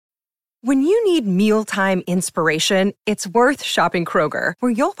When you need mealtime inspiration, it's worth shopping Kroger,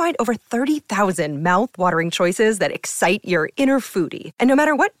 where you'll find over 30,000 mouth-watering choices that excite your inner foodie. And no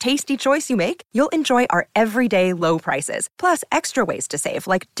matter what tasty choice you make, you'll enjoy our everyday low prices, plus extra ways to save,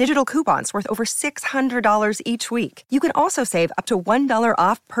 like digital coupons worth over $600 each week. You can also save up to $1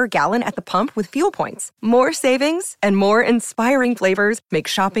 off per gallon at the pump with fuel points. More savings and more inspiring flavors make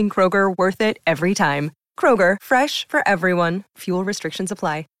shopping Kroger worth it every time. Kroger, fresh for everyone. Fuel restrictions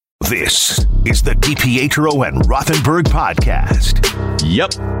apply. This is the DiPietro and Rothenberg podcast.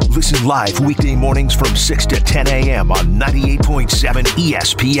 Yep. Listen live weekday mornings from 6 to 10 a.m. on 98.7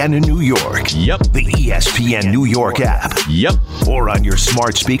 ESPN in New York. Yep. The ESPN New York app. Yep. Or on your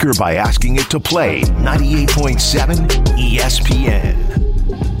smart speaker by asking it to play 98.7 ESPN.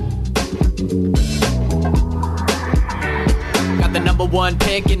 Got the number one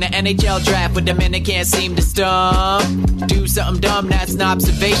pick in the NHL draft, but the men they can't seem to stump. Do something dumb, that's an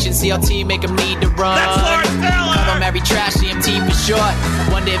observation. CLT make them need to run. That's Lawrence Taylor! Call them very trash, CMT for short.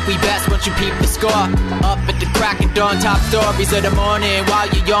 Wonder if we best once you peep the score. Up at the crack of dawn, top stories of the morning. While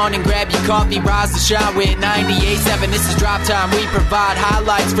you're yawning, grab your coffee, rise to shine with 98.7. This is Drop Time. We provide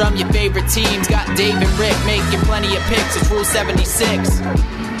highlights from your favorite teams. Got Dave and Rick making plenty of picks. It's Rule 76.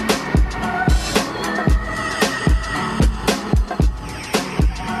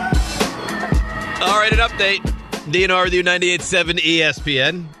 All right, an update. DNR with you, 98.7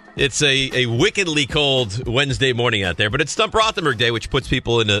 ESPN. It's a wickedly cold Wednesday morning out there, but it's Stump Rothenberg Day, which puts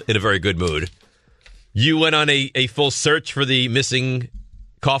people in a very good mood. You went on a full search for the missing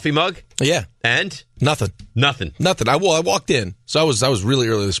coffee mug? Yeah. And? Nothing. I walked in. So I was really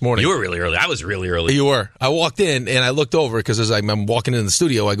early this morning. You were really early. I was really early. You were. I walked in and I looked over because as I'm walking in the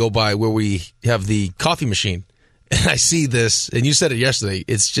studio, I go by where we have the coffee machine. And I see this, and you said it yesterday,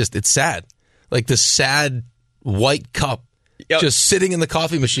 it's sad. Like the sad white cup just sitting in the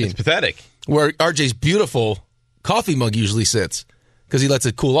coffee machine. It's pathetic. Where RJ's beautiful coffee mug usually sits because he lets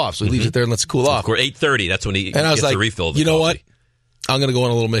it cool off. So he leaves it there and lets it cool off. 8:30, that's when he and I was gets like, a refill of the you know coffee. what? I'm going to go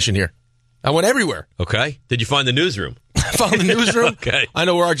on a little mission here. I went everywhere. Okay. Did you find the newsroom? I found the newsroom. Okay. I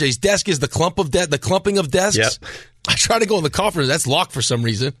know where RJ's desk is, the clumping of desks. Yep. I try to go in the conference. That's locked for some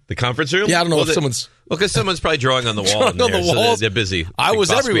reason. The conference room? Yeah, I don't know if someone's... Well, because someone's probably drawing on the wall in there, so they're busy. I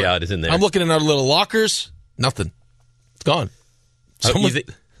was everywhere. Basquiat is in there. I'm looking in our little lockers. Nothing. It's gone.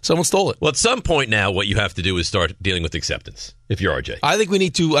 Someone stole it. Well, at some point now, what you have to do is start dealing with acceptance. If you're RJ, I think we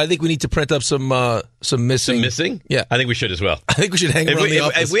need to print up some missing. Some missing? Yeah, I think we should as well. I think we should hang around the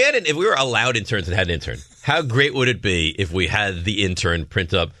office. If we were allowed interns and had an intern, how great would it be if we had the intern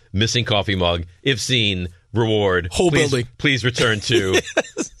print up missing coffee mug? If seen, reward. Whole building. Please return to.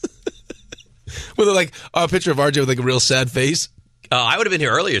 Yes. With like a picture of RJ with like a real sad face. I would have been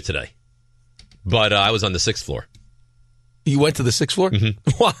here earlier today, but I was on the 6th floor. You went to the 6th floor?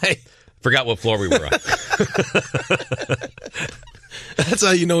 Mm-hmm. Why? Forgot what floor we were on. That's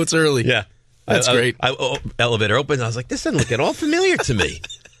how you know it's early. Yeah. That's great. Elevator opened. I was like, this doesn't look at all familiar to me.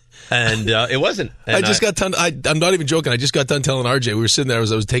 And it wasn't. And I just got done. I'm not even joking. I just got done telling RJ. We were sitting there. I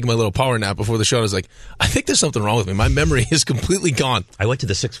was taking my little power nap before the show. I was like, I think there's something wrong with me. My memory is completely gone. I went to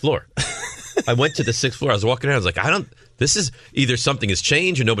the 6th floor. I went to the 6th floor. I was walking around. I was like, this is either something has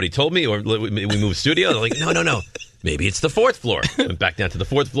changed or nobody told me, or we moved studio. I'm like, no. Maybe it's the 4th floor. Went back down to the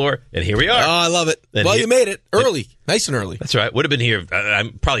 4th floor, and here we are. Oh, I love it. Well, you made it early. Nice and early. That's right. Would have been here.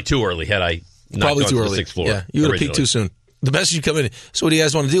 I'm probably too early had I not probably gone too to early. The 6th floor. Yeah, you would have peaked too soon. The best you come in. So what do you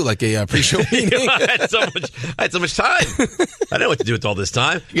guys want to do? Like a pre-show meeting? I had so much time. I don't know what to do with all this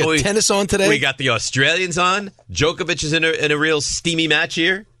time. You got tennis on today? We got the Australians on. Djokovic is in a real steamy match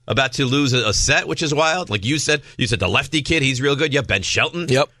here. About to lose a set, which is wild. Like you said the lefty kid, he's real good. Yeah, Ben Shelton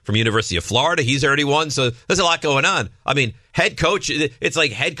from University of Florida, he's already won. So there's a lot going on. I mean, head coach, it's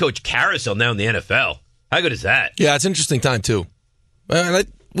like head coach carousel now in the NFL. How good is that? Yeah, it's an interesting time, too. And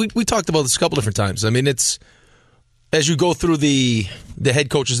we talked about this a couple different times. I mean, it's as you go through the head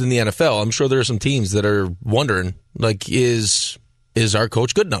coaches in the NFL, I'm sure there are some teams that are wondering, like, is our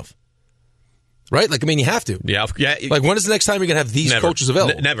coach good enough? Right? Like, I mean, you have to. Yeah. Like, when is the next time you're going to have these coaches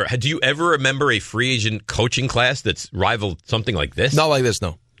available? Never. Do you ever remember a free agent coaching class that's rivaled something like this? Not like this,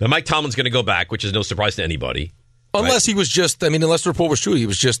 no. Now, Mike Tomlin's going to go back, which is no surprise to anybody. Unless he was just, unless the report was true,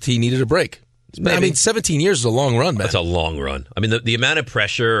 he needed a break. Maybe. I mean, 17 years is a long run, man. That's a long run. I mean, the amount of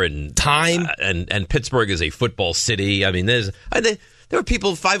pressure and time. And Pittsburgh is a football city. I mean, there were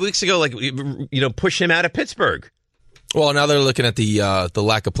people 5 weeks ago, like, push him out of Pittsburgh. Well, now they're looking at the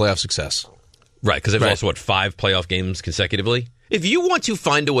lack of playoff success. Right, because they've lost, 5 playoff games consecutively? If you want to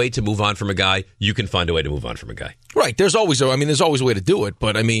find a way to move on from a guy, you can find a way to move on from a guy. Right. There's always a way to do it,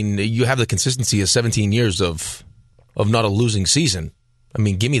 but, I mean, you have the consistency of 17 years of not a losing season. I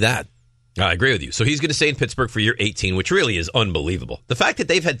mean, give me that. I agree with you. So he's going to stay in Pittsburgh for year 18, which really is unbelievable. The fact that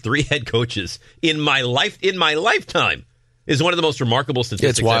they've had 3 head coaches in my lifetime is one of the most remarkable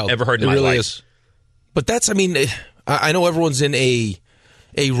statistics I've ever heard in my life. Is. But that's, I know everyone's in a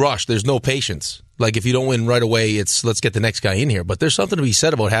rush. There's no patience. Like, if you don't win right away, it's let's get the next guy in here. But there's something to be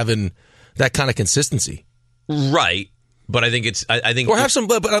said about having that kind of consistency. Right. But I think or have some.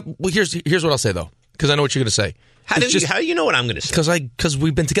 But here's what I'll say though, because I know what you're going to say. How do you know what I'm going to say? Because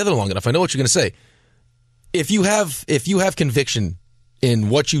we've been together long enough. I know what you're going to say. If you have conviction in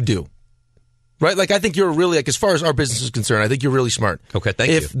what you do, right? Like, I think you're really, like, as far as our business is concerned, I think you're really smart. Okay,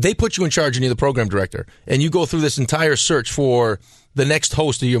 thank you. If they put you in charge and you're the program director, and you go through this entire search for the next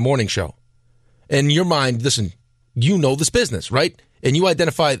host of your morning show, and in your mind, listen, you know this business, right? And you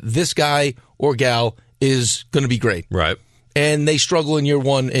identify this guy or gal is going to be great. Right. And they struggle in year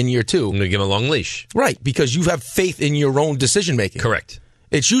 1 and year 2. I'm going to give them a long leash. Right, because you have faith in your own decision-making. Correct.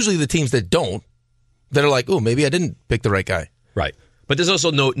 It's usually the teams that don't, that are like, oh, maybe I didn't pick the right guy. Right. But there's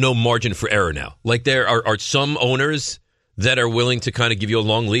also no margin for error now. Like, there are some owners that are willing to kind of give you a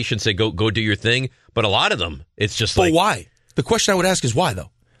long leash and say, go do your thing. But a lot of them, it's just like... But why? The question I would ask is why,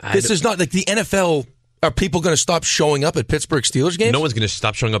 though? This is not like the NFL. Are people going to stop showing up at Pittsburgh Steelers games? No one's going to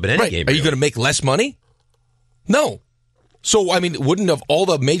stop showing up at any game. Are you going to make less money? No. So, wouldn't of all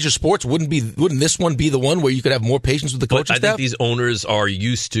the major sports, wouldn't this one be the one where you could have more patience with the coaching staff? I think these owners are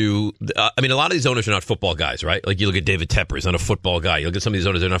used to... a lot of these owners are not football guys, right? Like, you look at David Tepper, he's not a football guy. You look at some of these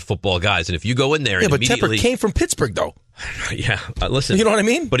owners, they're not football guys. And if you go in there and but Tepper came from Pittsburgh, though. Yeah, listen. You know what I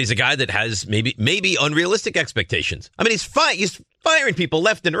mean? But he's a guy that has maybe unrealistic expectations. He's firing people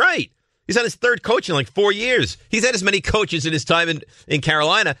left and right. He's on his 3rd coach in like 4 years. He's had as many coaches in his time in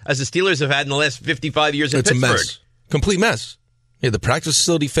Carolina as the Steelers have had in the last 55 years in Pittsburgh. It's a mess. Complete mess. Yeah, the practice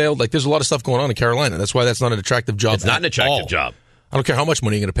facility failed. Like, there's a lot of stuff going on in Carolina. That's why that's not an attractive job. It's not an attractive job. I don't care how much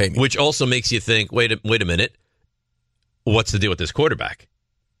money you're going to pay me. Which also makes you think, wait a minute, what's the deal with this quarterback?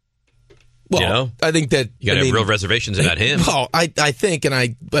 Well, I think that you got to have real reservations about him. Well, I think, and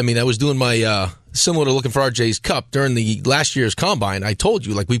I was doing my similar to looking for RJ's Cup during the last year's combine. I told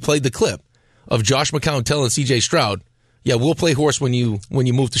you, like, we played the clip of Josh McCown telling C.J. Stroud, "Yeah, we'll play horse when you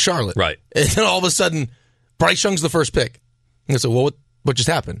move to Charlotte." Right, and then all of a sudden, Bryce Young's the first pick. And I said, "Well, what just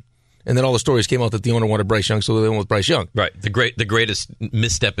happened?" And then all the stories came out that the owner wanted Bryce Young, so they went with Bryce Young. Right, the greatest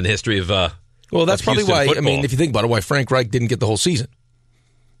misstep in the history of. Well, that's probably why. Football. If you think about it, why Frank Reich didn't get the whole season.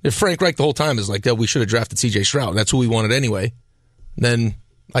 If Frank Reich the whole time is like, we should have drafted C.J. Stroud. That's who we wanted anyway. Then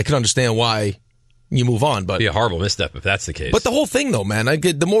I can understand why you move on. But it'd be a horrible misstep if that's the case. But the whole thing, though, man,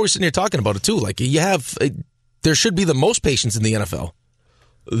 the more we're sitting here talking about it too, like there should be the most patience in the NFL.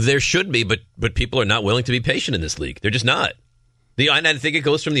 There should be, but people are not willing to be patient in this league. They're just not. I think it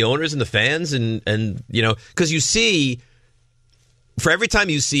goes from the owners and the fans, and because you see, for every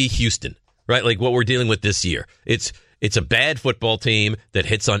time you see Houston, right, like what we're dealing with this year, it's a bad football team that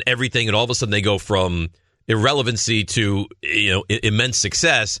hits on everything, and all of a sudden they go from irrelevancy to immense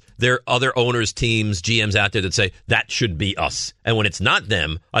success. There are other owners, teams, GMs out there that say that should be us, and when it's not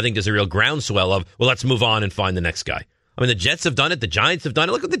them, I think there's a real groundswell of, well, let's move on and find the next guy. The Jets have done it, the Giants have done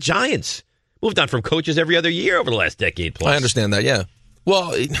it. Look at the Giants. Moved on from coaches every other year over the last decade plus. I understand that, yeah.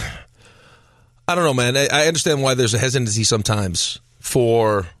 Well, I don't know, man. I understand why there's a hesitancy sometimes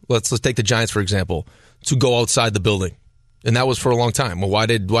for, let's take the Giants, for example, to go outside the building. And that was for a long time. Well, why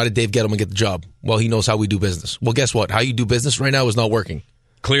did Dave Gettleman get the job? Well, he knows how we do business. Well, guess what? How you do business right now is not working.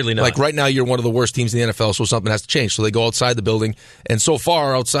 Clearly not. Like, right now, you're one of the worst teams in the NFL, so something has to change. So they go outside the building. And so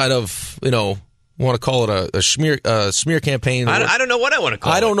far, outside of, want to call it a smear campaign. I don't know what I want to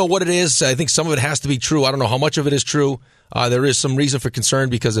call it. I don't know what it is. I think some of it has to be true. I don't know how much of it is true. There is some reason for concern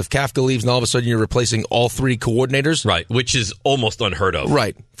because if Kafka leaves and all of a sudden you're replacing all 3 coordinators. Right, which is almost unheard of.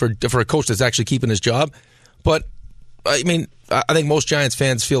 Right, for a coach that's actually keeping his job. But, I think most Giants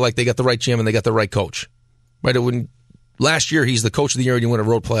fans feel like they got the right GM and they got the right coach. Right, last year he's the coach of the year and you win a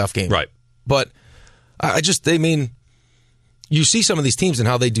road playoff game. Right. But you see some of these teams and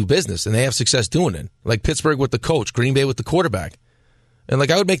how they do business, and they have success doing it. Like Pittsburgh with the coach, Green Bay with the quarterback. And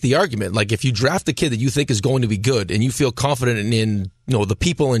I would make the argument, if you draft a kid that you think is going to be good and you feel confident in the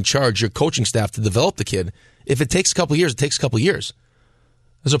people in charge, your coaching staff, to develop the kid, if it takes a couple years, it takes a couple years.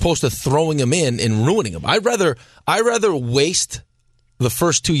 As opposed to throwing him in and ruining him. I'd rather waste the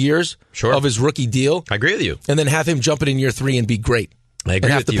first 2 years of his rookie deal. I agree with you. And then have him jump in year 3 and be great. I agree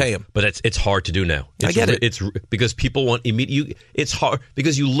and have with to you, pay him. But it's hard to do now. I get it. It's because people want immediate. It's hard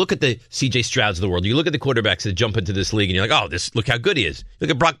because you look at the C.J. Strouds of the world. You look at the quarterbacks that jump into this league, and you're like, oh, look how good he is.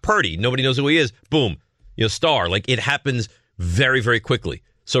 Look at Brock Purdy. Nobody knows who he is. Boom, star. Like, it happens very, very quickly.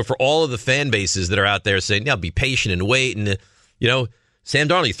 So for all of the fan bases that are out there saying, "Yeah, be patient and wait," and Sam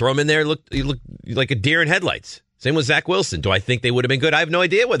Darnold, you throw him in there, he looked like a deer in headlights. Same with Zach Wilson. Do I think they would have been good? I have no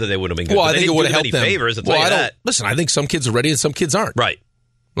idea whether they would have been good. Well, I think it would have helped them. Favors, I'll tell you that. Listen, I think some kids are ready and some kids aren't. Right.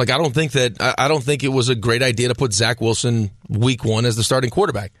 Like, I don't think it was a great idea to put Zach Wilson week 1 as the starting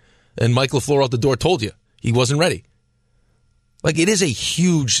quarterback. And Mike LaFleur out the door told you he wasn't ready. Like, it is a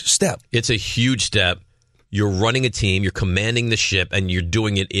huge step. It's a huge step. You're running a team, you're commanding the ship, and you're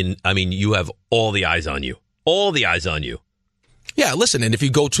doing it you have all the eyes on you. All the eyes on you. Yeah, listen, and if you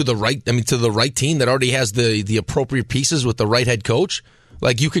go to the right team that already has the appropriate pieces with the right head coach,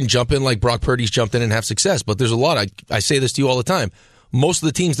 like, you can jump in like Brock Purdy's jumped in and have success. But there's a lot. I say this to you all the time. Most of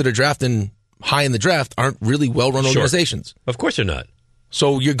the teams that are drafting high in the draft aren't really well-run organizations. Of course they're not.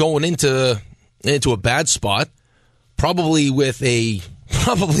 So you're going into a bad spot, probably with a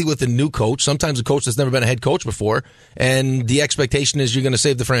new coach, sometimes a coach that's never been a head coach before, and the expectation is you're going to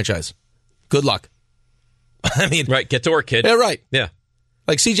save the franchise. Good luck. I mean, right, get to work, kid. Yeah, right. Yeah.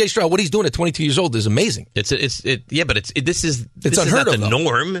 Like C.J. Stroud, what he's doing at 22 years old is amazing. This is unheard not of, the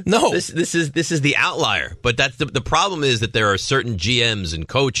norm. No, this is the outlier. But that's the problem is that there are certain GMs and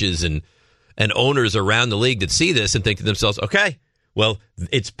coaches and owners around the league that see this and think to themselves, okay, well,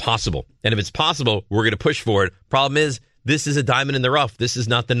 it's possible, and if it's possible, we're going to push for it. Problem is, this is a diamond in the rough. This is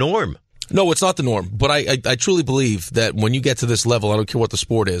not the norm. No, it's not the norm. But I truly believe that when you get to this level, I don't care what the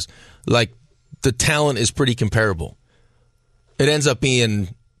sport is, like, the talent is pretty comparable. It ends up being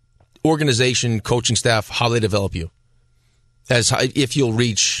organization, coaching staff, how they develop you, as if you'll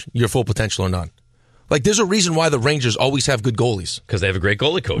reach your full potential or not. Like, there's a reason why the Rangers always have good goalies. Because they have a great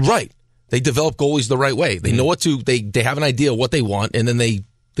goalie coach. Right. They develop goalies the right way. They know what to, they have an idea of what they want, and then the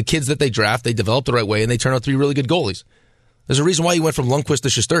kids that they draft, they develop the right way, and they turn out to be really good goalies. There's a reason why you went from Lundqvist to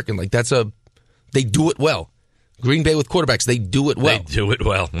Shesterkin. Like, they do it well. Green Bay with quarterbacks, they do it well. They do it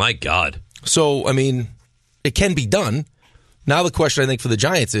well. My God. So, I mean, it can be done. Now the question, I think, for the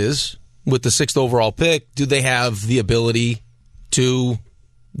Giants is, with the 6th overall pick, do they have the ability to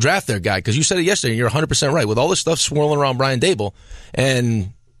draft their guy? Because you said it yesterday, and you're 100% right. With all this stuff swirling around Brian Daboll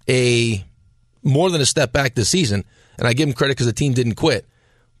and more than a step back this season, and I give him credit because the team didn't quit,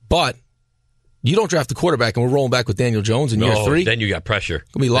 but you don't draft the quarterback and we're rolling back with Daniel Jones in year 3. Then you got pressure.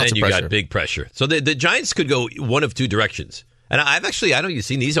 Gonna be lots of pressure. You got big pressure. So the Giants could go one of two directions. And I don't know if you've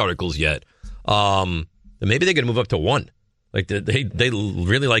seen these articles yet. Maybe they're going to move up to 1. Like, they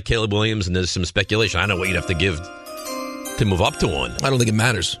really like Caleb Williams, and there's some speculation. I don't know what you'd have to give to move up to 1. I don't think it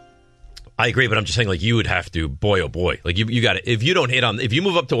matters. I agree, but I'm just saying, like, you would have to, boy, oh boy. Like, you got to, if you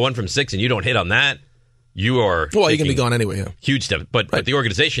move up to 1 from 6 and you don't hit on that, you are. Well, you're going to be gone anyway, yeah. Huge step. But the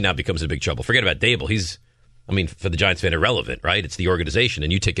organization now becomes in big trouble. Forget about Daboll. He's, for the Giants fan, irrelevant, right? It's the organization,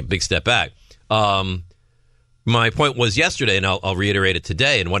 and you take a big step back. My point was yesterday, and I'll reiterate it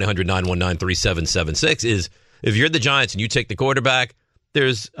today, and 1-800-919-3776 is, if you're the Giants and you take the quarterback,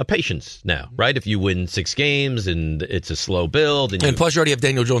 there's a patience now, right? If you win 6 games and it's a slow build. And plus you already have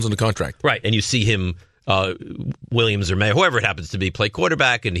Daniel Jones on the contract. Right, and you see him, Williams or May, whoever it happens to be, play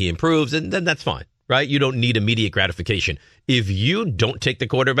quarterback, and he improves, and then that's fine, right? You don't need immediate gratification. If you don't take the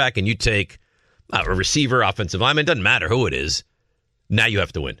quarterback and you take a receiver, offensive lineman, doesn't matter who it is, now you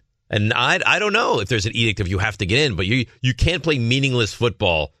have to win. And I don't know if there's an edict of you have to get in, but you can't play meaningless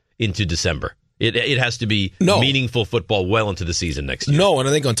football into December. It has to be meaningful football well into the season next year. No, and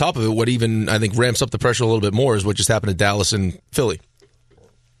I think on top of it, what even I think ramps up the pressure a little bit more is what just happened to Dallas and Philly.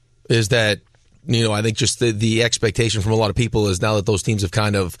 Is that, I think just the expectation from a lot of people is now that those teams have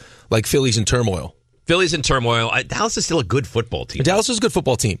kind of, like, Philly's in turmoil. Dallas is still a good football team. Dallas is a good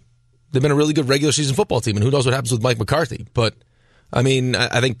football team. They've been a really good regular season football team, and who knows what happens with Mike McCarthy. But, I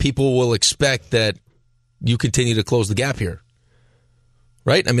think people will expect that you continue to close the gap here.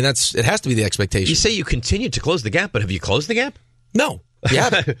 Right? it has to be the expectation. You say you continue to close the gap, but have you closed the gap? No. You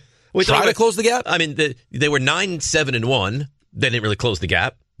haven't. Try to close the gap? They were 9-7-1. They didn't really close the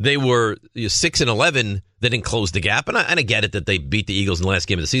gap. They were 6-11. They didn't close the gap. And I get it that they beat the Eagles in the last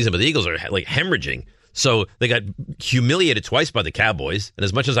game of the season, but the Eagles are like hemorrhaging. So they got humiliated twice by the Cowboys. And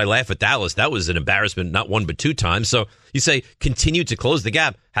as much as I laugh at Dallas, that was an embarrassment, not 1 but 2 times. So you say continue to close the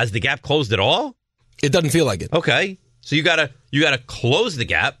gap. Has the gap closed at all? It doesn't feel like it. Okay. So you gotta close the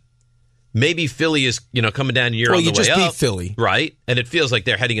gap. Maybe Philly is coming down here on the way up. Well, you just beat Philly, right? And it feels like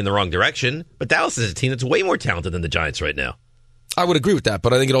they're heading in the wrong direction. But Dallas is a team that's way more talented than the Giants right now. I would agree with that,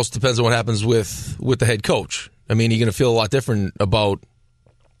 but I think it also depends on what happens with the head coach. You're going to feel a lot different about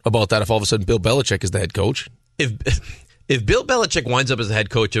that if all of a sudden Bill Belichick is the head coach. If Bill Belichick winds up as the head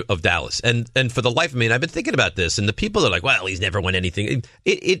coach of Dallas, and for the life of me, and I've been thinking about this, and the people are like, well, he's never won anything.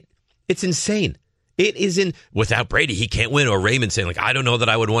 It's insane. It isn't without Brady, he can't win. Or Raymond saying, like, I don't know that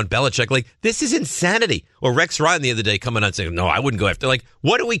I would want Belichick. Like, this is insanity. Or Rex Ryan the other day coming on saying, no, I wouldn't go after. Like,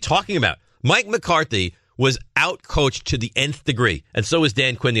 what are we talking about? Mike McCarthy was out-coached to the nth degree, and so was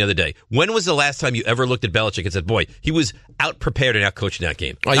Dan Quinn the other day. When was the last time you ever looked at Belichick and said, boy, he was out-prepared and out-coached in that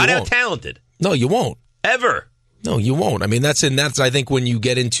game? Not out-talented. No, you won't. Ever. No, you won't. I mean, that's I think when you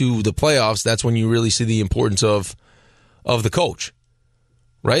get into the playoffs, that's when you really see the importance of the coach.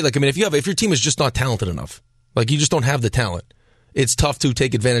 Right? Like, I mean, if your team is just not talented enough, like you just don't have the talent, it's tough to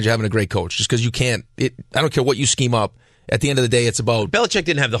take advantage of having a great coach just because you can't. I don't care what you scheme up. At the end of the day, it's about... Belichick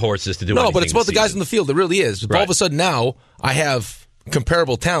didn't have the horses to do anything. No, but it's about the guys in the field. It really is. Right. All of a sudden now, I have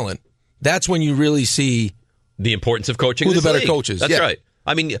comparable talent. That's when you really see... the importance of coaching. Who the better coach is. That's right.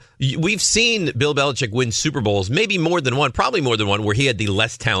 I mean, we've seen Bill Belichick win Super Bowls, maybe more than one, probably more than one, where he had the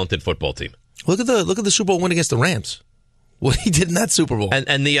less talented football team. Look at the Super Bowl win against the Rams. What he did in that Super Bowl.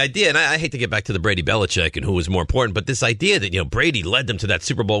 And the idea, and I hate to get back to the Brady Belichick and who was more important, but this idea that Brady led them to that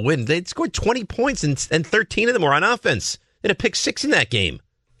Super Bowl win, they scored 20 points and 13 of them were on offense. They had a pick 6 in that game.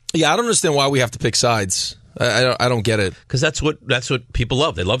 Yeah, I don't understand why we have to pick sides. I don't get it. Because that's what people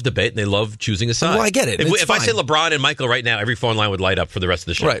love. They love debate and they love choosing a side. Well, I get it. If I say LeBron and Michael right now, every phone line would light up for the rest of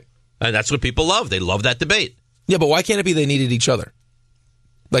the show. Right. And that's what people love. They love that debate. Yeah, but why can't it be they needed each other?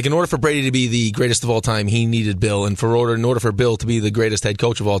 Like, in order for Brady to be the greatest of all time, he needed Bill. And in order for Bill to be the greatest head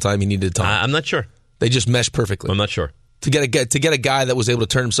coach of all time, he needed Tom. I'm not sure. They just mesh perfectly. I'm not sure. To get a guy that was able to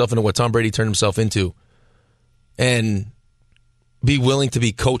turn himself into what Tom Brady turned himself into and be willing to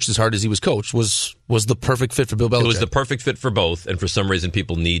be coached as hard as he was coached was the perfect fit for Bill Belichick. It was the perfect fit for both, and for some reason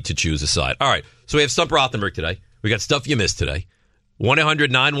people need to choose a side. All right, so we have Stump Rothenberg today. We got Stuff You Missed today.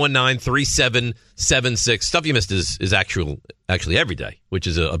 1-800-919-3776. Stuff You Missed is actually every day, which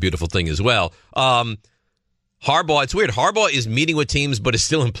is a beautiful thing as well. Harbaugh, it's weird. Harbaugh is meeting with teams, but is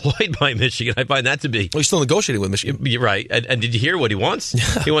still employed by Michigan. I find that to be... Well, he's still negotiating with Michigan. You're right. And did you hear what he wants?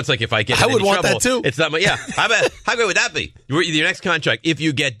 Yeah. He wants, like, if I get in I would any want trouble, that too. It's not my... Yeah. How great would that be? Your next contract, if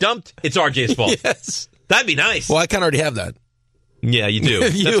you get dumped, it's RJ's fault. Yes. That'd be nice. Well, I kind of already have that. Yeah, you do.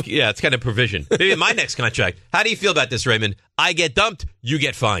 It's kind of provision. Maybe in my next contract. How do you feel about this, Raymond? I get dumped, you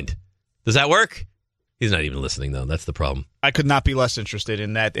get fined. Does that work? He's not even listening, though. That's the problem. I could not be less interested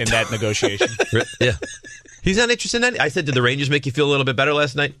in that negotiation. Yeah. He's not interested in that. I said, did the Rangers make you feel a little bit better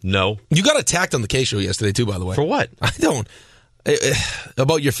last night? No. You got attacked on the K-Show yesterday, too, by the way. For what? I don't.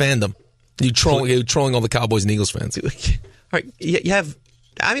 About your fandom. You trolling all the Cowboys and Eagles fans. All right. You have...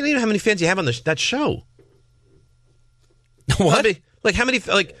 I mean, you know how many fans you have on that show. What? Like, how many...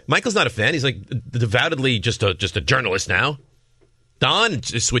 Like, Michael's not a fan. He's, like, devoutedly just a journalist now. Don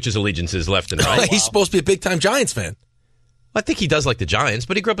just switches allegiances left and right. He's supposed to be a big-time Giants fan. I think he does like the Giants,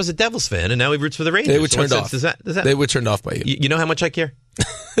 but he grew up as a Devils fan, and now he roots for the Rangers. They were turned off. Does that... They were turned off by you. You know how much I care?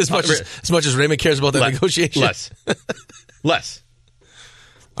 as much as Raymond cares about that negotiation? Less.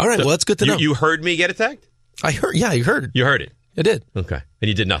 All right, well, that's good to know. You heard me get attacked? I heard. Yeah, you heard. You heard it? I did. Okay. And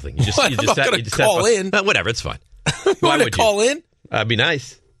you did nothing. You just, I'm not going to call in. Whatever, it's fine. You want to call in? That'd be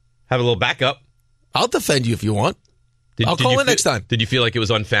nice. Have a little backup. I'll defend you if you want. I'll call in next time. Did you feel like it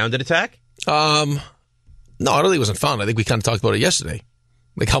was unfounded attack? No, I don't think it was unfounded. I think we kind of talked about it yesterday.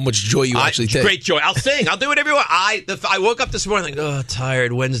 Like how much joy you actually take. Great joy. I'll sing. I'll do whatever you want. I woke up this morning like,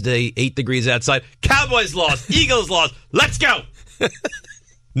 tired. Wednesday, 8 degrees outside. Cowboys lost. Eagles lost. Let's go.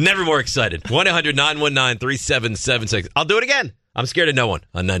 Never more excited. 1-800-919-3776. I'll do it again. I'm scared of no one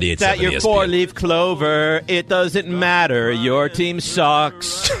on 98.7 That your ESPN. 4-leaf clover, it doesn't matter. Your team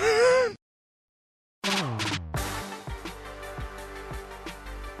sucks.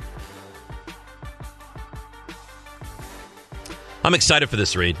 I'm excited for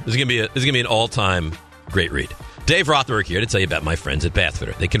this read. This is gonna be an all-time great read. Dave Rothberg here to tell you about my friends at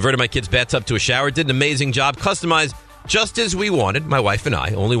Bathfitter. They converted my kid's bathtub to a shower, did an amazing job, customized just as we wanted, my wife and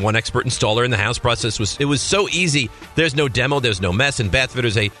I. Only one expert installer in the house. Process was so easy. There's no demo, there's no mess, and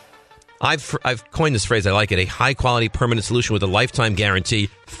Bathfitter's I've coined this phrase, I like it, a high-quality permanent solution with a lifetime guarantee,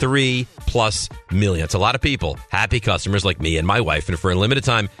 3+ million. It's a lot of people, happy customers like me and my wife, and for a limited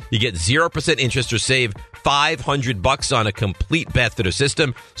time, you get 0% interest or save $500 on a complete Bathfitter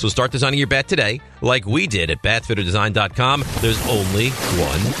system. So start designing your bath today, like we did at bathfitterdesign.com. There's only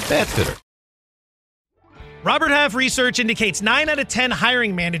one Bathfitter. Robert Half research indicates 9 out of 10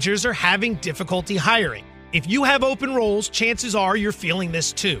 hiring managers are having difficulty hiring. If you have open roles, chances are you're feeling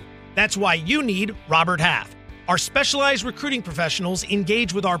this too. That's why you need Robert Half. Our specialized recruiting professionals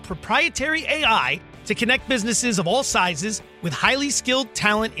engage with our proprietary AI to connect businesses of all sizes with highly skilled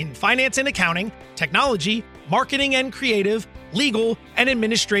talent in finance and accounting, technology, marketing and creative, legal, and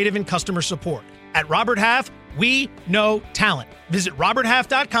administrative and customer support. At Robert Half, we know talent. Visit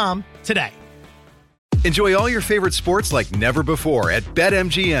roberthalf.com today. Enjoy all your favorite sports like never before at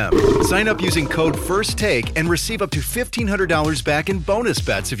BetMGM. Sign up using code FIRSTTAKE and receive up to $1,500 back in bonus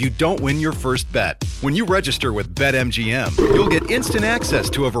bets if you don't win your first bet. When you register with BetMGM, you'll get instant access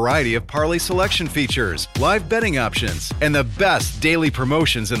to a variety of parlay selection features, live betting options, and the best daily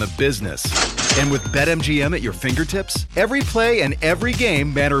promotions in the business. And with BetMGM at your fingertips, every play and every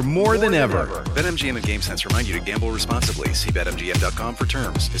game matter more than ever. BetMGM and GameSense remind you to gamble responsibly. See BetMGM.com for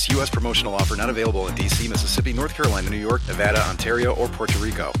terms. This U.S. promotional offer not available in D.C., Mississippi, North Carolina, New York, Nevada, Ontario, or Puerto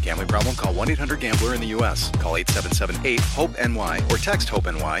Rico. Gambling problem? Call 1-800-GAMBLER in the U.S. Call 877-8-HOPE-NY or text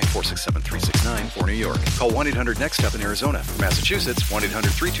HOPE-NY 467-369 for New York. Call 1-800-NEXT-STEP in Arizona. For Massachusetts,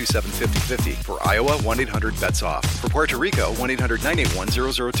 1-800-327-5050. For Iowa, 1-800-BETS-OFF. For Puerto Rico,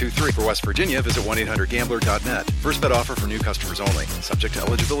 1-800-981-0023. For West Virginia, visit 1-800-GAMBLER.net. First bet offer for new customers only. Subject to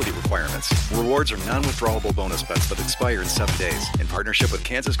eligibility requirements. Rewards are non-withdrawable bonus bets that expire in 7 days. In partnership with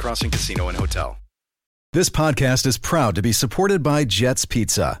Kansas Crossing Casino and Hotel. This podcast is proud to be supported by Jets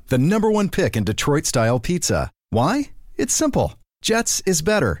Pizza, the #1 pick in Detroit-style pizza. Why? It's simple. Jets is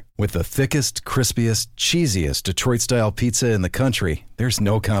better. With the thickest, crispiest, cheesiest Detroit-style pizza in the country, there's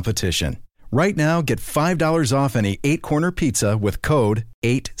no competition. Right now, get $5 off any 8-corner pizza with code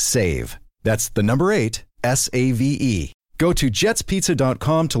 8SAVE. That's the number 8, S-A-V-E. Go to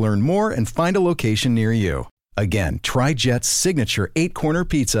jetspizza.com to learn more and find a location near you. Again, try Jet's signature 8-corner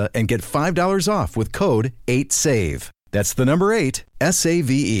pizza and get $5 off with code 8SAVE. That's the number 8,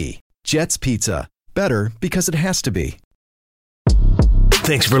 S-A-V-E. Jet's Pizza. Better because it has to be.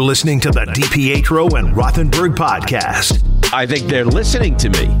 Thanks for listening to the DiPietro and Rothenberg podcast. I think they're listening to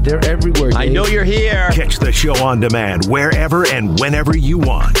me. They're everywhere, Dave. I know you're here. Catch the show on demand wherever and whenever you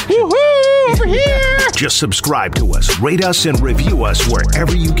want. Woohoo! Over here! Just subscribe to us, rate us, and review us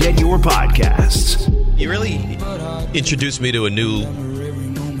wherever you get your podcasts. You really introduced me to a new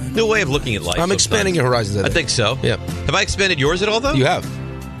way of looking at life. I'm expanding your horizons. I think so. Yeah. Have I expanded yours at all, though? You have.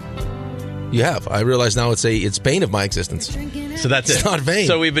 You have. I realize now it's bane of my existence. So that's it's not vain.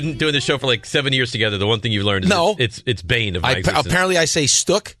 So we've been doing this show for like 7 years together. The one thing you've learned is it's bane of my existence. Apparently I say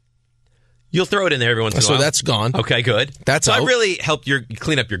stuck. You'll throw it in there every once in a while. So that's gone. Okay, good. That's so out. I really helped you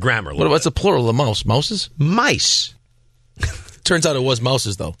clean up your grammar a little bit. What's the plural of mouse? Mouses? Mice. Turns out it was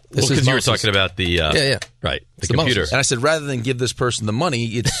mouses, though. Because you were talking about the... yeah. Right, the computer. And I said, rather than give this person the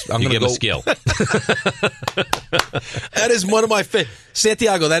money, I'm going to give a skill. That is one of my favorites.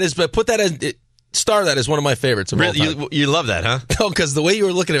 Santiago, put that as... Star that is one of my favorites. Really? You love that, huh? No, because the way you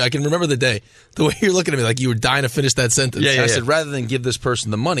were looking at me, I can remember the day. The way you were looking at me, like you were dying to finish that sentence. Yeah, I said, rather than give this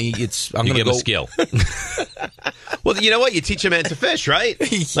person the money, I'm going to give a skill. Well, you know what? You teach a man to fish, right?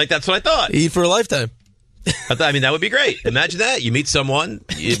 Like that's what I thought. Eat for a lifetime. I mean, that would be great. Imagine that. You meet someone,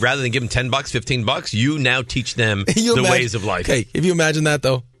 rather than give them $10, $15, you now teach them the ways of life. Okay, if you imagine that,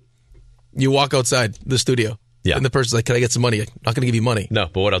 though, you walk outside the studio. Yeah. And the person's like, can I get some money? I'm not going to give you money. No,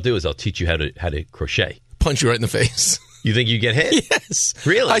 but what I'll do is I'll teach you how to crochet. Punch you right in the face. You think you get hit? Yes.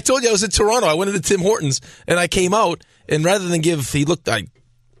 Really? I told you I was in Toronto. I went into Tim Hortons, and I came out, and rather than he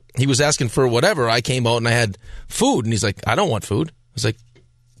was asking for whatever, I came out and I had food, and he's like, I don't want food. I was like,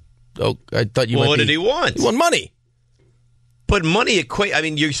 oh, I thought you Well, might what did he want? He wanted money. But money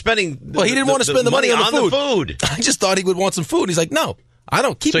you're spending... Well, he didn't want to spend the money on the food. I just thought he would want some food. He's like, no. I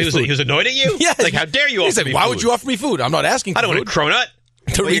don't keep food. So he was annoyed at you? Yes. Like, how dare you offer me food? He's like, why would you offer me food? I'm not asking for I don't food. want a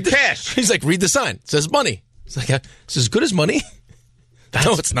cronut. To read cash. He's like, read the sign. It says money. It's like, it's as good as money?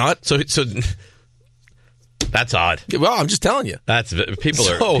 No, it's not. So that's odd. Well, I'm just telling you.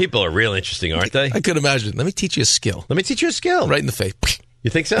 People are real interesting, aren't they? I could imagine. Let me teach you a skill. Let me teach you a skill. Right in the face. You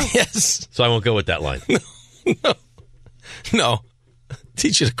think so? Yes. So I won't go with that line. No.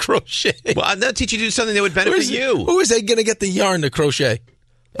 Teach you to crochet. Well, I'm not teaching you to do something that would benefit you. Who is they going to get the yarn to crochet?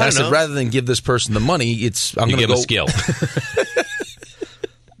 I said, rather than give this person the money, I'm going to give a skill.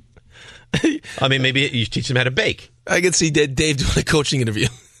 I mean, maybe you teach them how to bake. I can see Dave doing a coaching interview.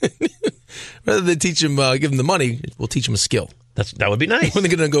 Rather than teach him, give him the money, we'll teach him a skill. That would be nice. We're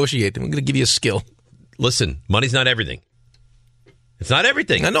going to negotiate. We're going to give you a skill. Listen, money's not everything. It's not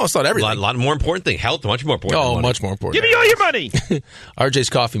everything. I know it's not everything. A lot more important thing. Health, much more important. Oh, much more important. Give me all your money.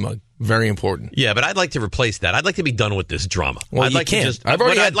 RJ's coffee mug, very important. Yeah, but I'd like to replace that. I'd like to be done with this drama. Well, I'd you like can't.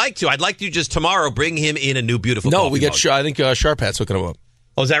 To I'd like to just tomorrow bring him in a new beautiful. No, coffee we get. mug. I think Sharp Hat's hooking him up.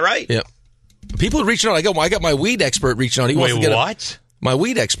 Oh, is that right? Yeah. People are reaching out. I got my weed expert reaching out. He wants to get what? My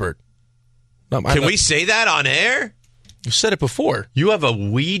weed export. Can we say that on air? You've said it before. You have a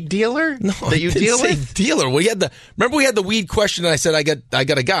weed dealer that you deal with? Dealer. We had the weed question, and I said I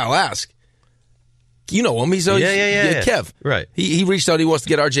got a guy. I'll ask. You know him. He's always Kev. Right. He reached out. He wants to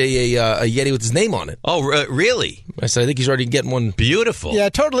get RJ a Yeti with his name on it. Oh, really? I said I think he's already getting one. Beautiful. Yeah,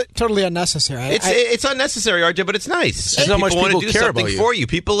 totally unnecessary. It's unnecessary, RJ, but it's nice. It's how much people want to do care something about you. for you.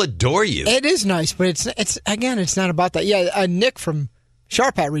 People adore you. It is nice, but it's again, it's not about that. Yeah, Nick from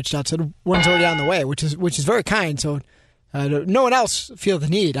Sharp Hat reached out, said one's already on the way, which is very kind. So no one else feel the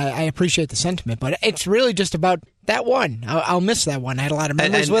need. I appreciate the sentiment, but it's really just about that one. I'll miss that one. I had a lot of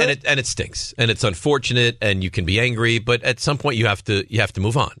memories with it. And it stinks, and it's unfortunate, and you can be angry, but at some point you have to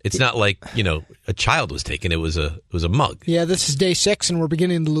move on. It's not like a child was taken; it was a mug. Yeah, this is day 6, and we're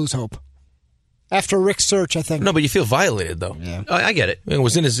beginning to lose hope. After Rick's search, I think. No, but you feel violated though. Yeah, I get it. It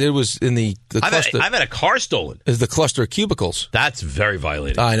was in the cluster. I've had a car stolen. Is the cluster of cubicles? That's very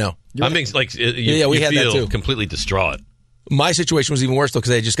violating. I know. I'm being like you we had feel that too. Completely distraught. My situation was even worse though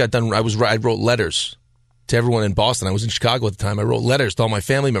because I just got done. I wrote letters to everyone in Boston. I was in Chicago at the time. I wrote letters to all my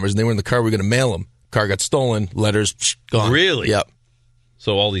family members, and they were in the car. We were going to mail them. Car got stolen. Letters gone. Really? Yep.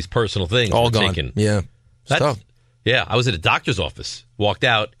 So all these personal things all were gone. taken. Yeah. That's tough. Yeah. I was at a doctor's office. Walked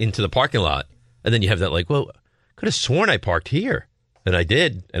out into the parking lot, and then you have that well, could have sworn I parked here, and I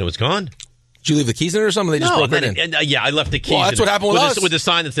did, and it was gone. Did you leave the keys in it or something? They just broke it in. And, I left the keys. Well, that's what happened with us. With the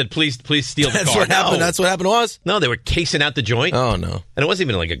sign that said, "Please steal the car." That's what happened. That's what happened to us. No, they were casing out the joint. Oh no! And it wasn't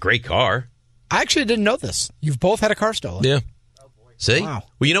even like a great car. I actually didn't know this. You've both had a car stolen. Yeah. See? Wow.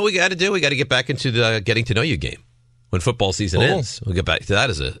 Well, you know what we got to do? We got to get back into the getting to know you game when football season ends. We'll get back to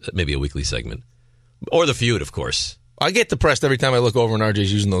that as maybe a weekly segment, or the feud, of course. I get depressed every time I look over and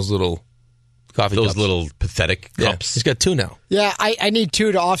RJ's using those little coffee cups. Those little pathetic cups. He's got 2 now. Yeah, I need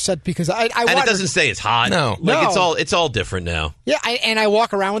 2 to offset because I and it doesn't say it's hot. No. It's all different now. Yeah, and I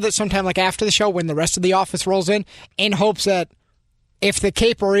walk around with it sometime like after the show when the rest of the office rolls in hopes that if the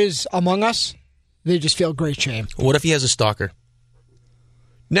caper is among us, they just feel great shame. What if he has a stalker?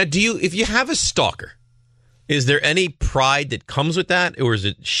 Now, if you have a stalker, is there any pride that comes with that, or is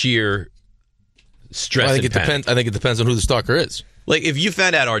it sheer stress? I think and it depends. I think it depends on who the stalker is. Like if you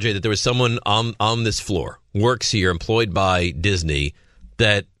found out, RJ, that there was someone on this floor, works here, employed by Disney,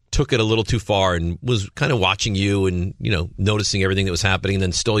 that took it a little too far and was kind of watching you and noticing everything that was happening, and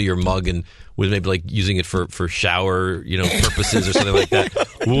then stole your mug and was maybe like using it for shower purposes or something like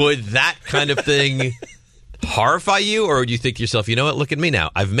that. Would that kind of thing horrify you, or do you think to yourself, you know what? Look at me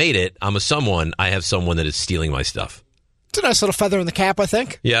now. I've made it. I'm a someone. I have someone that is stealing my stuff. It's a nice little feather in the cap, I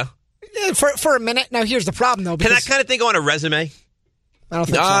think. Yeah. For a minute. Now here's the problem, though. Can that kind of thing go on a resume? I don't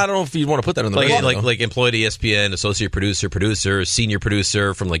think so. I don't know if you'd want to put that on the resume. Like employed at ESPN, associate producer, senior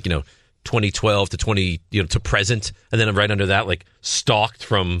producer from 2012 to to present, and then right under that stalked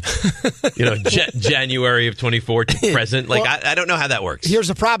from January of 24 to present. I don't know how that works. Here's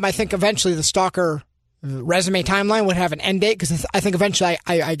the problem. I think eventually the stalker resume timeline would have an end date because I think eventually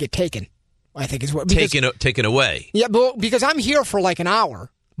I get taken. I think is what taken away. Yeah, but because I'm here for an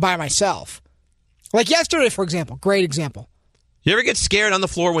hour by myself. Like yesterday, for example, great example. You ever get scared on the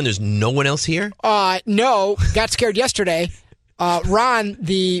floor when there's no one else here? No, got scared yesterday. Ron,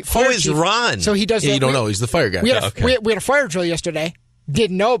 the fire Who is chief, Ron? So he does. Yeah, you don't know. He's the fire guy. We had a fire drill yesterday.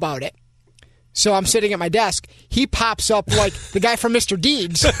 Didn't know about it. So I'm sitting at my desk. He pops up like the guy from Mr.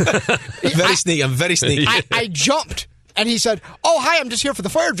 Deeds. Very sneaky. I'm very sneaky. I jumped, and he said, "Oh, hi, I'm just here for the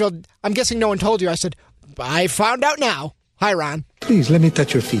fire drill. I'm guessing no one told you." I said, "I found out now. Hi, Ron. Please, let me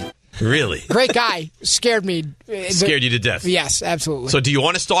touch your feet." Really? Great guy. Scared me. Scared you to death? Yes, absolutely. So do you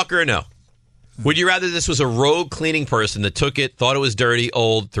want a stalker or no? Would you rather this was a rogue cleaning person that took it, thought it was dirty,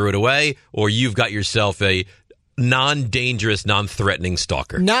 old, threw it away, or you've got yourself a non-dangerous, non-threatening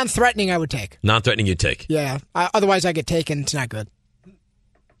stalker? Non-threatening, I would take. Non-threatening, you'd take. Yeah. Otherwise, I get taken. It's not good.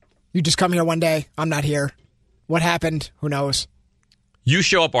 You just come here one day. I'm not here. What happened? Who knows? You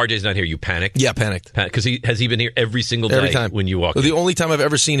show up, RJ's not here. You panic? Yeah, panicked. Because has he been here every single day? Every time. When you walk in? The only time I've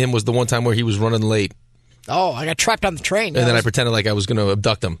ever seen him was the one time where he was running late. Oh, I got trapped on the train. And then I pretended like I was going to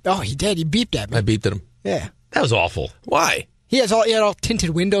abduct him. Oh, he did. He beeped at me. I beeped at him. Yeah. That was awful. Why? He had all tinted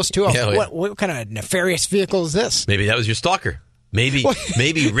windows, too. Yeah. What kind of nefarious vehicle is this? Maybe that was your stalker. Maybe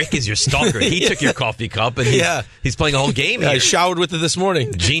Rick is your stalker. He took your coffee cup and he's playing a whole game here. I showered with it this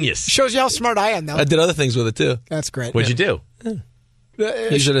morning. Genius. Shows you how smart I am, though. I did other things with it, too. That's great. What'd you do?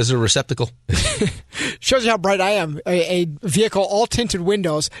 Use it as a receptacle. Shows you how bright I am. A vehicle, all tinted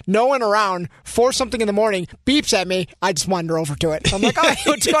windows, no one around, 4 something in the morning, beeps at me. I just wander over to it. I'm like, oh,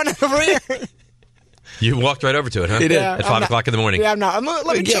 what's going on over here? You walked right over to it, huh? He did. At 5 o'clock in the morning. Yeah, I'm not.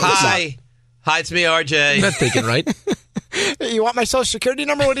 Let me check this out. Hi, it's me, RJ. Not thinking right. You want my social security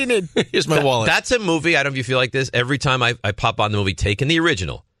number? What do you need? Here's my wallet. That's a movie. I don't know if you feel like this. Every time I pop on the movie Taken, the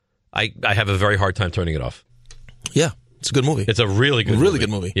original, I have a very hard time turning it off. Yeah, it's a good movie. It's a really good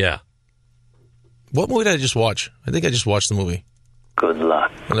movie. Yeah. What movie did I just watch? I think I just watched the movie. Good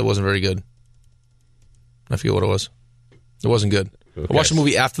luck. And it wasn't very good. I forget what it was. It wasn't good. Okay. I watched the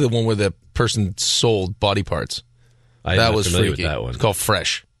movie after the one where the person sold body parts. That was freaky. With that one. It's called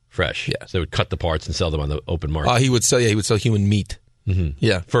Fresh. Fresh. Yeah. So they would cut the parts and sell them on the open market. He would sell human meat. Mm-hmm.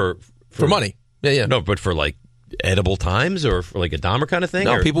 Yeah. For money. Yeah. No, but for like edible times or for like a Dahmer kind of thing?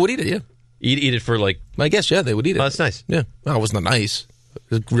 No, or people would eat it, yeah. Eat it for like... I guess, yeah, they would eat it. Oh, that's nice. Yeah. No, it wasn't nice. It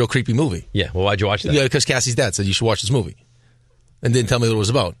was a real creepy movie. Yeah. Well, why'd you watch that? Yeah, because Cassie's dad said you should watch this movie. And didn't tell me what it was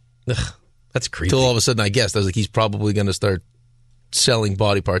about. Ugh, that's creepy. Until all of a sudden I guessed. I was like, he's probably going to start selling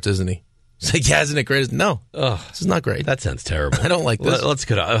body parts, isn't he? It's like, yeah, isn't it great? No. This is not great. That sounds terrible. I don't like this. Let's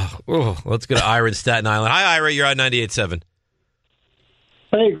go to Ira in Staten Island. Hi, Ira. You're on 98.7.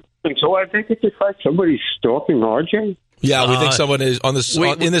 Hey, so I think it's like somebody's stalking RJ. Yeah, we think someone is on this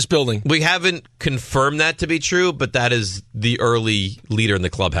in this building. We haven't confirmed that to be true, but that is the early leader in the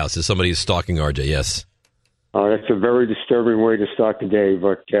clubhouse. Is somebody is stalking RJ? Yes. That's a very disturbing way to start the day.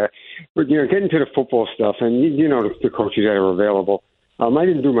 But getting to the football stuff, and you know the coaches that are available. I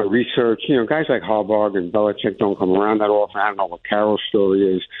didn't do my research. Guys like Harbaugh and Belichick don't come around that often. I don't know what Carroll's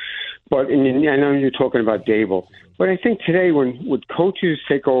story is. But I know you're talking about Dable. But I think today when coaches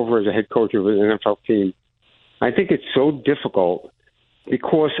take over as a head coach of an NFL team, I think it's so difficult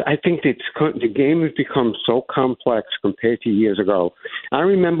because I think the game has become so complex compared to years ago. I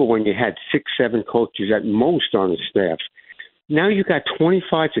remember when you had 6-7 coaches at most on the staff. Now you got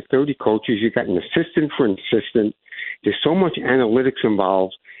 25 to 30 coaches. You got an assistant for an assistant. There's so much analytics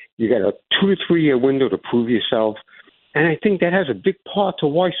involved. You got a 2 to 3 year window to prove yourself. And I think that has a big part to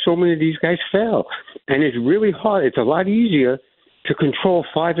why so many of these guys fail. And it's really hard. It's a lot easier to control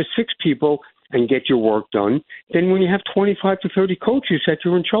 5 or 6 people and get your work done than when you have 25 to 30 coaches that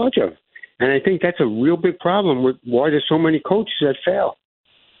you're in charge of. And I think that's a real big problem with why there's so many coaches that fail.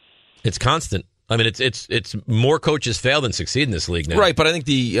 It's constant. I mean, it's more coaches fail than succeed in this league now. Right, but I think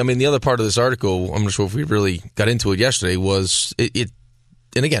the other part of this article, I'm not sure if we really got into it yesterday, was it.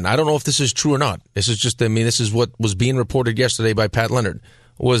 And again, I don't know if this is true or not. This is just, this is what was being reported yesterday by Pat Leonard,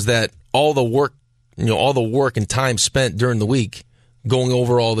 was that all the work and time spent during the week going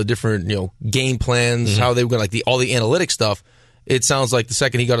over all the different, game plans, how they were going to, all the analytic stuff, it sounds like the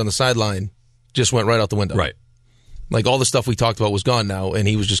second he got on the sideline, just went right out the window. Right. Like all the stuff we talked about was gone now, and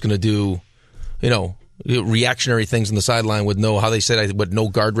he was just going to do, reactionary things on the sideline with no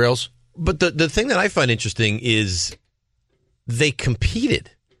guardrails. But the thing that I find interesting is they competed,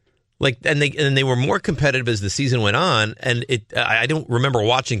 and they were more competitive as the season went on. And I don't remember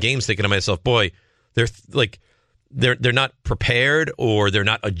watching games thinking to myself, boy, they're not prepared or they're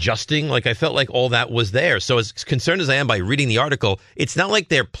not adjusting. Like I felt like all that was there. So as concerned as I am by reading the article, it's not like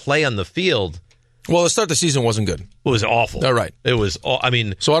their play on the field. Well, the start of the season wasn't good. It was awful. All right. It was, so I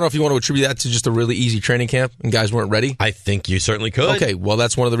don't know if you want to attribute that to just a really easy training camp and guys weren't ready. I think you certainly could. Okay, well,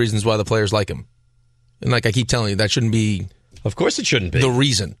 that's one of the reasons why the players like him. And like I keep telling you, that shouldn't be... Of course it shouldn't be. The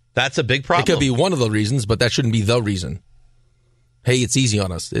reason. That's a big problem. It could be one of the reasons, but that shouldn't be the reason. Hey, it's easy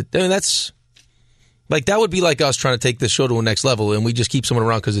on us. That's... Like, that would be like us trying to take this show to a next level, and we just keep someone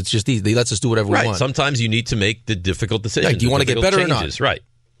around because it's just easy. They let us do whatever we want. Sometimes you need to make the difficult decisions. Like, do you want to get better changes. or not? Right.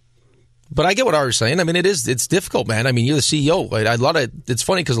 But I get what Ari's saying. It's difficult, man. You're the CEO. It's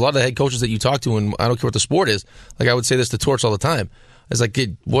funny because a lot of the head coaches that you talk to, and I don't care what the sport is, like I would say this to Torch all the time. It's like,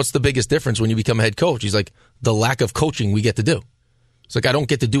 what's the biggest difference when you become a head coach? He's like, the lack of coaching we get to do. It's like, I don't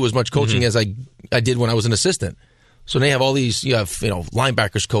get to do as much coaching as I did when I was an assistant. So they have all these, you have,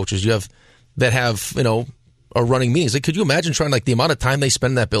 linebackers coaches, you have that have, are running meetings. Like, could you imagine trying, the amount of time they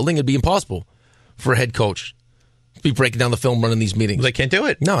spend in that building? It'd be impossible for a head coach to be breaking down the film, running these meetings. They can't do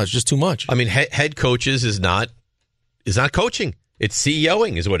it. No, it's just too much. Head coaches is not coaching. It's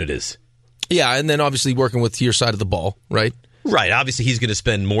CEOing is what it is. Yeah, and then obviously working with your side of the ball, right? Right. Obviously, he's going to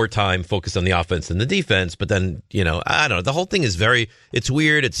spend more time focused on the offense than the defense. But then, I don't know. The whole thing is it's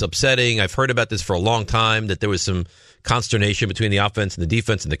weird. It's upsetting. I've heard about this for a long time, that there was some consternation between the offense and the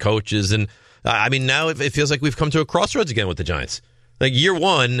defense and the coaches. And now it feels like we've come to a crossroads again with the Giants. Like year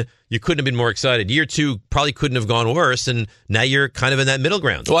one, you couldn't have been more excited. Year two probably couldn't have gone worse, and now you're kind of in that middle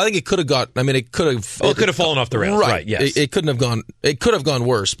ground. Well, I think it could have it could have fallen off the rails. Right. Yes. It couldn't have gone. It could have gone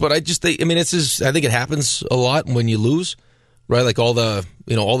worse. But I think it happens a lot when you lose. Right, like all the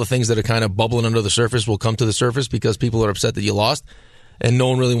things that are kind of bubbling under the surface will come to the surface because people are upset that you lost, and no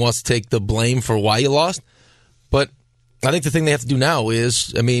one really wants to take the blame for why you lost. But I think the thing they have to do now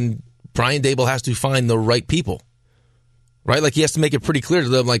is, Brian Daboll has to find the right people, right? Like he has to make it pretty clear to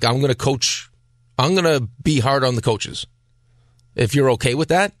them, like I'm going to be hard on the coaches. If you're okay with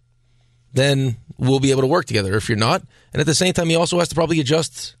that, then we'll be able to work together. If you're not, and at the same time, he also has to probably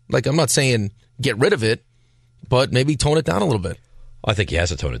adjust. Like I'm not saying get rid of it, but maybe tone it down a little bit. I think he has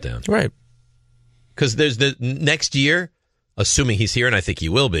to tone it down. Right. Because there's the next year, assuming he's here, and I think he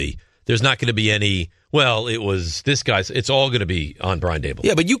will be, there's not going to be any, well, it was this guy's. It's all going to be on Brian Daboll.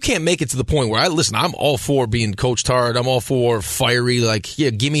 Yeah, but you can't make it to the point where, I'm all for being coached hard. I'm all for fiery. Like, yeah,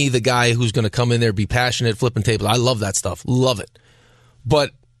 give me the guy who's going to come in there, be passionate, flipping tables. I love that stuff. Love it.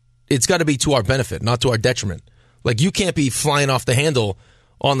 But it's got to be to our benefit, not to our detriment. Like, you can't be flying off the handle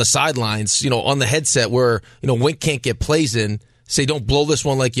on the sidelines, on the headset where, Wink can't get plays in. Say, don't blow this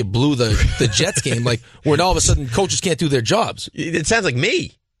one like you blew the Jets game. Like, where all of a sudden coaches can't do their jobs. It sounds like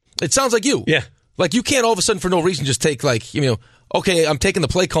me. It sounds like you. Yeah. Like, you can't all of a sudden for no reason just take, okay, I'm taking the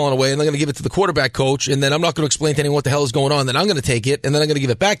play calling away, and I'm going to give it to the quarterback coach, and then I'm not going to explain to anyone what the hell is going on. Then I'm going to take it, and then I'm going to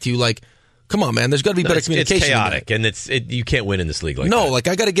give it back to you. Like, come on, man. There's got to be better communication. It's chaotic, and you can't win in this league like that. No, I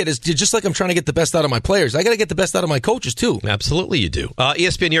got to get, just like I'm trying to get the best out of my players, I got to get the best out of my coaches, too. Absolutely you do.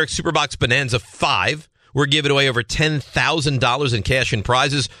 ESPN New York Superbox Bonanza 5. We're giving away over $10,000 in cash and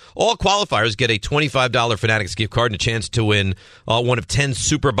prizes. All qualifiers get a $25 Fanatics gift card and a chance to win one of 10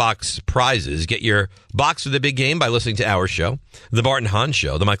 Superbox prizes. Get your box for the big game by listening to our show, The Bart and Hahn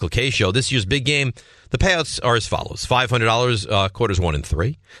Show, The Michael Kay Show. This year's big game, the payouts are as follows. $500 quarters 1 and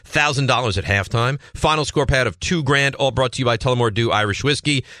 3, $1,000 at halftime, final score payout of $2,000, all brought to you by Tullamore Dew Irish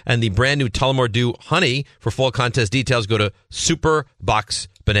Whiskey and the brand new Tullamore Dew Honey. For full contest details, go to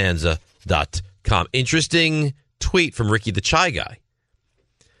superboxbonanza.com. Interesting tweet from Ricky the Chai Guy.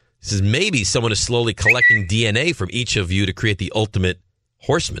 He says, maybe someone is slowly collecting DNA from each of you to create the ultimate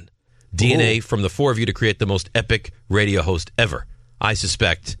horseman. DNA from the 4 of you to create the most epic radio host ever. I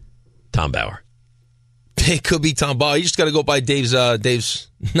suspect Tom Bauer. It could be Tom Bauer. You just got to go by Dave's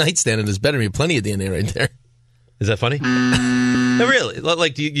nightstand in his bedroom. Plenty of DNA right there. Is that funny? No, really?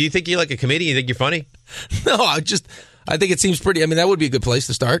 Like, do you think you're like a comedian? You think you're funny? No, I think it seems pretty. I mean, that would be a good place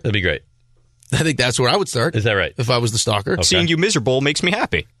to start. That'd be great. I think that's where I would start. Is that right? If I was the stalker. Okay. Seeing you miserable makes me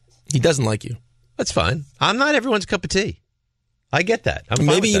happy. He doesn't like you. That's fine. I'm not everyone's cup of tea. I get that.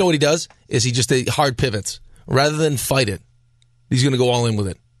 Maybe you know what he does? Is he just hard pivots. Rather than fight it, he's going to go all in with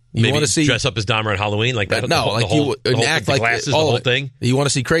it. You Maybe want to see dress up as Dahmer on Halloween? Like that? No, act like glasses, the whole thing? You want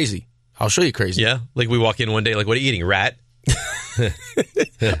to see crazy. I'll show you crazy. Yeah? Like we walk in one day, like, what are you eating? Rat?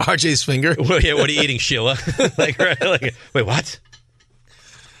 RJ's finger. Well, yeah, what are you eating, Sheila? Wait, what?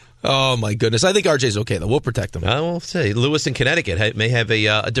 Oh, my goodness. I think RJ's okay, though. We'll protect him. We'll see. Lewis in Connecticut may have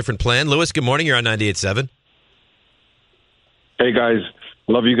a different plan. Lewis, good morning. You're on 98.7. Hey, guys.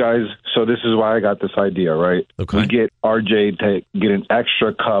 Love you guys. So this is why I got this idea, right? Okay. We get RJ to get an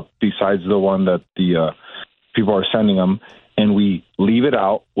extra cup besides the one that the people are sending him, and we leave it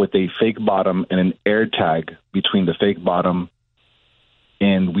out with a fake bottom and an air tag between the fake bottom,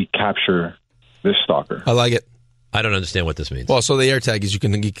 and we capture this stalker. I like it. I don't understand what this means. Well, so the AirTag is you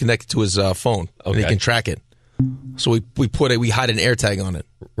can connect it to his phone, and he can track it. So we hide an AirTag on it,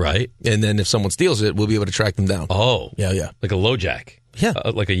 right? And then if someone steals it, we'll be able to track them down. Oh, yeah, like a LoJack, yeah,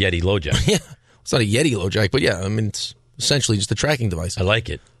 like a Yeti LoJack. Yeah, it's not a Yeti LoJack, but yeah, I mean it's essentially just a tracking device. I like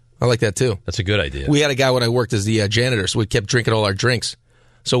it. I like that too. That's a good idea. We had a guy when I worked as the janitor, so we kept drinking all our drinks.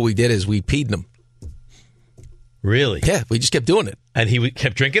 So what we did is we peed in them. Really? Yeah, we just kept doing it. And he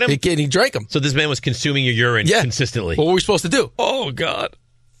kept drinking them? He drank them. So this man was consuming your urine consistently. What were we supposed to do? Oh, God.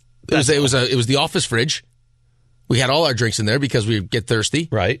 It was the office fridge. We had all our drinks in there because we get thirsty.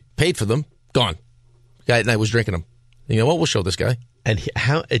 Right. Paid for them. Gone. Guy at night was drinking them. You know what? We'll show this guy. And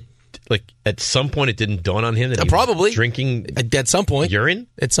at some point it didn't dawn on him that he probably was drinking at some point urine?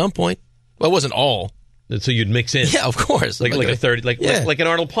 At some point. Well, it wasn't all. So you'd mix in? Yeah, of course. Like a 30, like an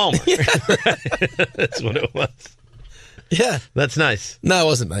Arnold Palmer. Yeah. That's what it was. Yeah. That's nice. No, it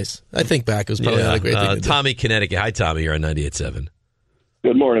wasn't nice. I think back. It was probably not a great thing to do. Tommy, Connecticut. Hi, Tommy. You're on 98.7.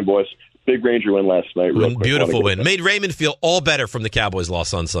 Good morning, boys. Big Ranger win last night. Real quick. Beautiful win. Made Raymond feel all better from the Cowboys'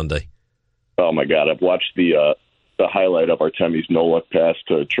 loss on Sunday. Oh, my God. I've watched the highlight of Artemi's no-look pass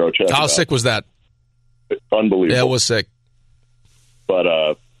to Trocheck. How sick was that? Unbelievable. Yeah, it was sick. But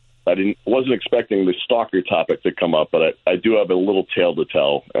I wasn't expecting the stalker topic to come up, but I do have a little tale to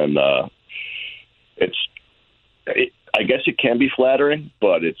tell, and I guess it can be flattering,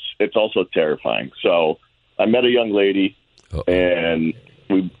 but it's also terrifying. So I met a young lady, and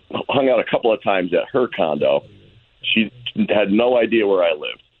we hung out a couple of times at her condo. She had no idea where I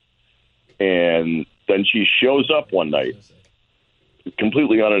lived, and then she shows up one night,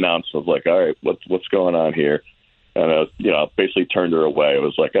 completely unannounced. I was like, "All right, what's going on here?" And I basically turned her away. I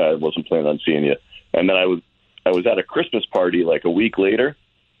was like, "I wasn't planning on seeing you." And then I was at a Christmas party like a week later,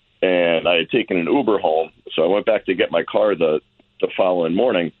 and I had taken an Uber home. So I went back to get my car the following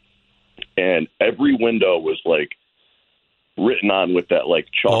morning, and every window was like written on with that like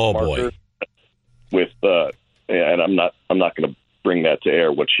chalk marker. with, and I'm not going to bring that to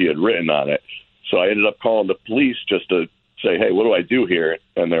air, what she had written on it. So I ended up calling the police just to say, hey, what do I do here?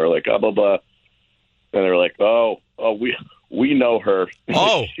 And they were like, blah, blah, blah. And they were like, oh, we know her.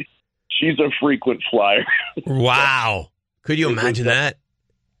 Oh. She's a frequent flyer. Wow. Could you imagine that?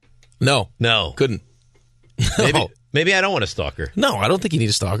 No. Couldn't. Maybe I don't want a stalker. No, I don't think you need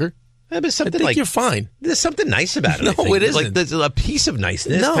a stalker. But something I think like you're fine. There's something nice about it. No, it isn't. Like there's a piece of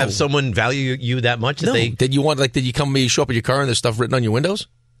niceness No. to have someone value you that much. No. Did you show up at your car and there's stuff written on your windows?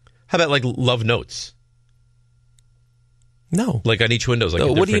 How about like love notes? No. Like on each window.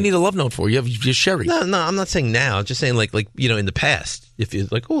 Like what do you need a love note for? You have your Sherry. No, I'm not saying now. I'm just saying like in the past. If you're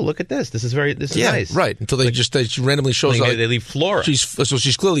like, oh, look at this. This is nice. Right. Until they she randomly shows up. They leave flora.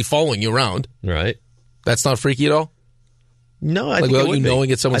 She's clearly following you around. Right. That's not freaky at all? No, I think without it would you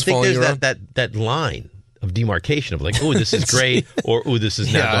knowing that someone's following you around? That line of demarcation of like, oh, this is great, or oh, this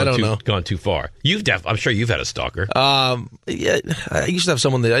is now gone too far. I'm sure you've had a stalker. Yeah, I used to have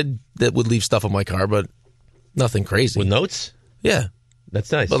someone that would leave stuff on my car, but nothing crazy. With notes? Yeah.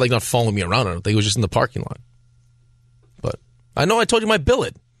 That's nice. But like not following me around. I don't think it was just in the parking lot. But I know I told you my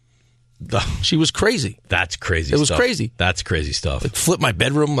billet. She was crazy. That's crazy. It was stuff. crazy. That's crazy stuff. Like flip my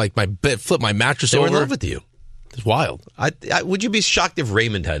bedroom, like my bed, flip my mattress over. They were in love with you. It's wild. Would you be shocked if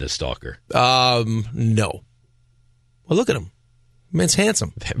Raymond had a stalker? No. Well, look at him. Man's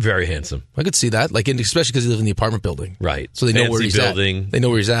handsome. Very handsome. I could see that. Like, especially because he lives in the apartment building. Right. So they know where he's at. They know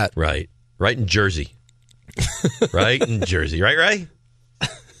where he's at. Right. Right in Jersey. Right in Jersey. Right, Ray?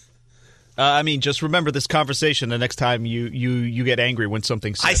 I mean, just remember this conversation the next time you get angry when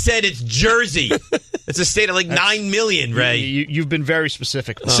something's said. I said it's Jersey. It's a state of like 9 million, Ray. You've been very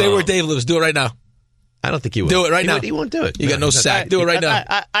specific. Say where Dave lives. Do it right now. I don't think he will. Do it right now. He won't do it. You got no sack. Do it right now.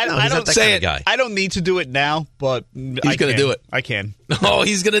 I don't say it. I don't need to do it now, but he's going to do it. I can. Oh,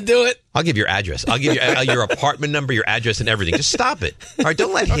 he's going to do it. I'll give your address. I'll give you your apartment number, your address, and everything. Just stop it. All right,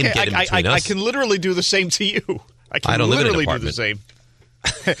 don't let him get in between us. I can literally do the same to you. I don't live in an literally do apartment. the same.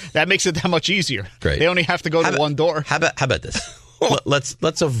 That makes it that much easier. Great. They only have to go to one door. How about this?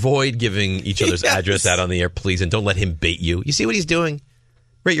 Let's avoid giving each other's address out on the air, please, and don't let him bait you. You see what he's doing?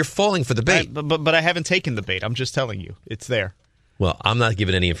 Right, you're falling for the bait. But I haven't taken the bait. I'm just telling you. It's there. Well, I'm not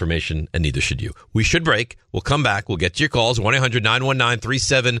giving any information, and neither should you. We should break. We'll come back. We'll get to your calls,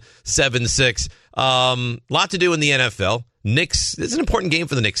 1-800-919-3776. Lot to do in the NFL. Knicks, this is an important game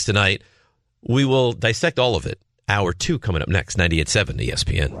for the Knicks tonight. We will dissect all of it. Hour 2 coming up next, 98.7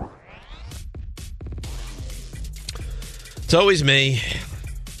 ESPN. It's always me.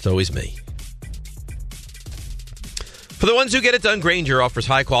 It's always me. For the ones who get it done, Grainger offers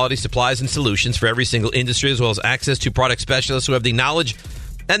high-quality supplies and solutions for every single industry, as well as access to product specialists who have the knowledge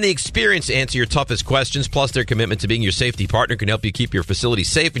and the experience to answer your toughest questions. Plus, their commitment to being your safety partner can help you keep your facility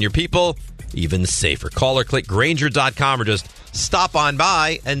safe and your people even safer. Call or click Grainger.com or just stop on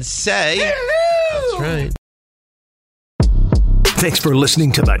by and say, hello. That's right. Thanks for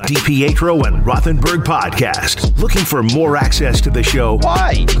listening to the DiPietro and Rothenberg podcast. Looking for more access to the show?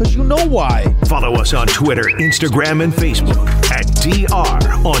 Why? Because you know why. Follow us on Twitter, Instagram, and Facebook at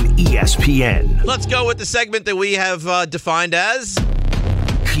DR on ESPN. Let's go with the segment that we have defined as...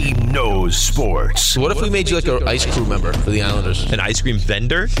 He knows sports. What if we made you like an ice crew member for the Islanders? An ice cream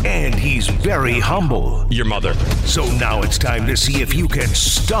vendor? And he's very humble. Your mother. So now it's time to see if you can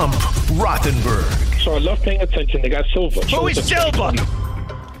stump Rothenberg. So I love paying attention. They got Silva. Who is Silva?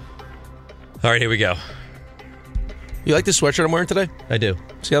 All right, here we go. You like this sweatshirt I'm wearing today? I do.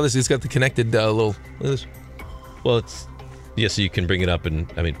 See how it's got the connected little... Look at this. Well, it's... Yeah, so you can bring it up and,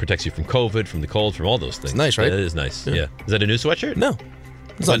 protects you from COVID, from the cold, from all those things. It's nice, right? It is nice, yeah. Is that a new sweatshirt? No.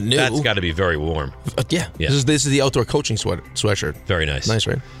 It's not new. That's got to be very warm. Yeah. This is the outdoor coaching sweatshirt. Very nice. Nice,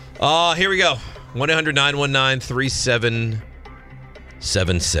 right? Here we go.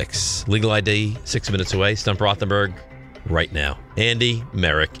 1-800-919-3776. Legal ID, 6 minutes away. Stump Rothenberg right now. Andy,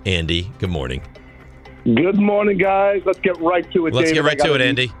 Merrick. Andy, good morning. Good morning, guys. Let's get right to it, Let's David. get right to it,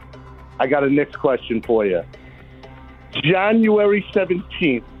 Andy. I got a Knicks question for you. January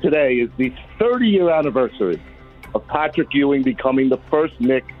 17th, today, is the 30-year anniversary of Patrick Ewing becoming the first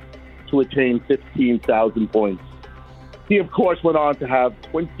Knick to attain 15,000 points. He, of course, went on to have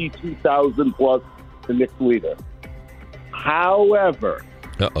 22,000 plus the Knicks leader. However,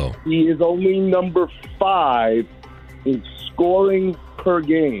 he is only number 5 in scoring per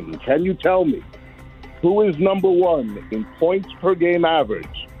game. Can you tell me who is number 1 in points per game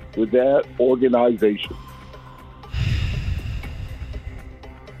average with that organization?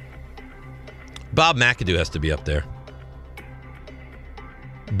 Bob McAdoo has to be up there.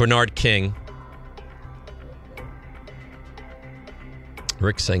 Bernard King.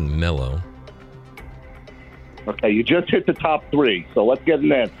 Rick saying Mello. Okay, you just hit the top 3, so let's get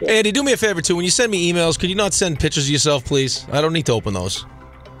an answer. Andy, do me a favor, too. When you send me emails, could you not send pictures of yourself, please? I don't need to open those.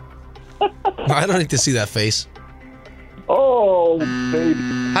 I don't need to see that face. Oh, baby.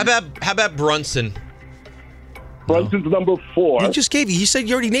 How about Brunson? Brunson's number 4. He just gave you. He said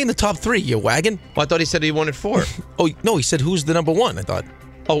you already named the top 3, you wagon. Well, I thought he said he wanted 4. Oh, no, he said who's the number 1, I thought.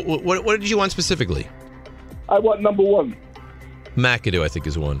 Oh, what did you want specifically? I want number 1. McAdoo, I think,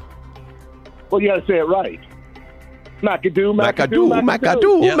 is 1. Well, you got to say it right. McAdoo.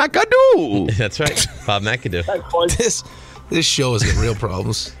 Yep. McAdoo. That's right. Bob McAdoo. This show has got real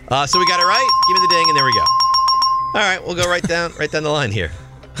problems. So we got it right. Give me the ding, and there we go. All right, we'll go right down the line here.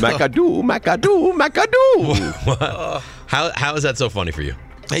 McAdoo. How is that so funny for you?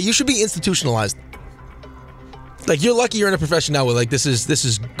 Hey, you should be institutionalized. Like, you're lucky you're in a profession now where, like, this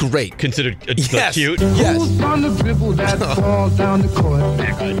is great. Considered yes. cute? Yes. On the dribble that falls down the court.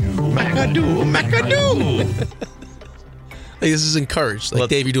 McAdoo. Like, this is encouraged. Like,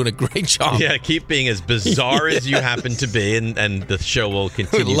 Dave, you're doing a great job. Yeah, keep being as bizarre as you happen to be, and the show will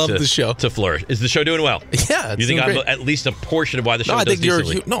continue the show. to flourish. Is the show doing well? Yeah, it's you think doing I'm great. at least a portion of why the show I does think you're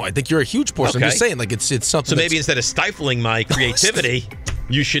decently? I think you're a huge portion. Okay. I'm just saying, like, it's something. So maybe instead of stifling my creativity,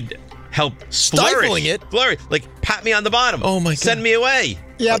 you should help Stifling flourish. Like, pat me on the bottom. Oh my God. Send me away.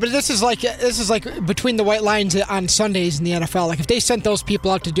 Yeah, but this is like between the white lines on Sundays in the NFL. Like, if they sent those people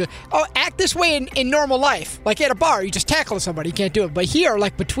out to do act this way in normal life, like at a bar, you just tackle somebody, you can't do it. But here,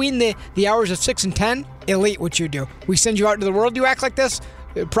 like between the hours of 6 and 10, elite what you do. We send you out into the world, you act like this,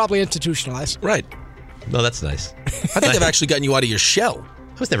 probably institutionalized. Right. No, that's nice. I think I've actually gotten you out of your shell.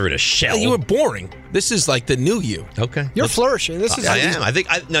 I was never in a shell. You were boring. This is like the new you. Okay. You're flourishing. This is. I am. I think.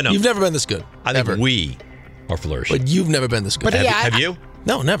 No. You've never been this good. I think we are flourishing. But you've never been this good. But have you?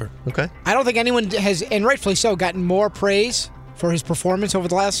 No, never. Okay. I don't think anyone has, and rightfully so, gotten more praise for his performance over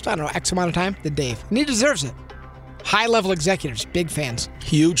the last, I don't know, X amount of time than Dave. And he deserves it. High-level executives, big fans.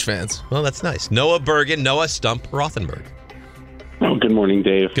 Huge fans. Well, that's nice. Noah Bergen, Noah Stump Rothenberg. Oh, good morning,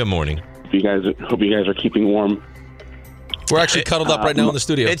 Dave. Good morning. Hope you guys are keeping warm. We're actually cuddled up right now in the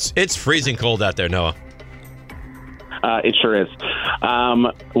studio. It's freezing cold out there, Noah. It sure is.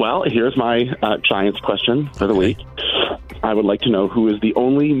 Well, here's my Giants question for the week. I would like to know who is the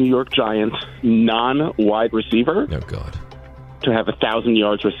only New York Giants non-wide receiver to have 1,000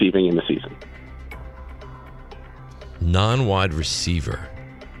 yards receiving in the season. Non-wide receiver.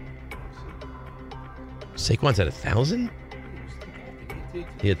 Saquon's at 1,000?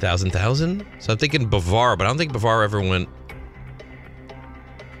 He had 1,000? So I'm thinking Bavaro, but I don't think Bavaro ever went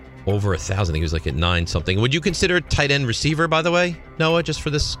over 1,000. He was like at 9 something. Would you consider a tight end receiver, by the way, Noah, just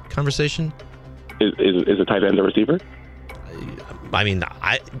for this conversation? Is a tight end a receiver? I mean,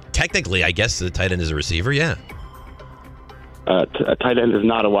 technically, I guess the tight end is a receiver, yeah. A tight end is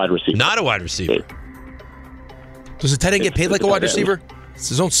not a wide receiver. Not a wide receiver. Does a tight end get paid like a wide receiver? It's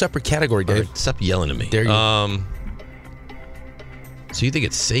his own separate category, Dave. Right, stop yelling at me. There you go. So you think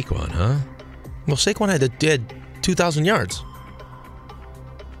it's Saquon, huh? Well, Saquon had 2,000 yards.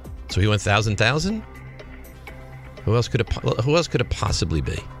 So he went 1,000? Who else could it possibly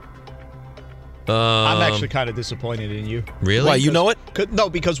be? I'm actually kind of disappointed in you. Really? Why, you know it? No,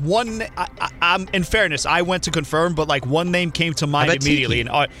 because I'm in fairness, I went to confirm, but like one name came to mind immediately, and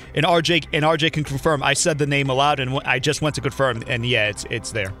RJ can confirm. I said the name aloud, and I just went to confirm, and yeah,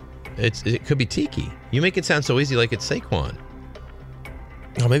 it's there. It could be Tiki. You make it sound so easy, like it's Saquon.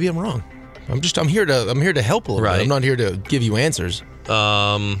 Oh, maybe I'm wrong. I'm here to help a little bit. I'm not here to give you answers.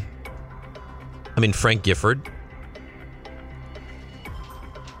 I mean, Frank Gifford.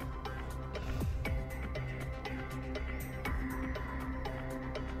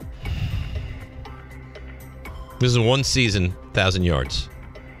 This is one season, 1,000 yards.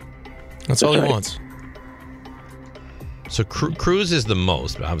 That's all he wants. So Cruz is the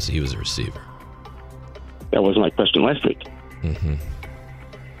most, but obviously he was a receiver. That was my question last week. Mm-hmm.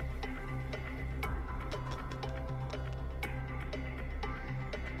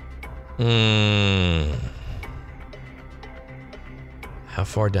 How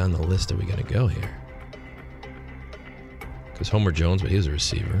far down the list are we going to go here? Because Homer Jones, but he was a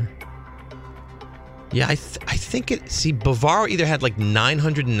receiver. Yeah, I think Bavaro either had like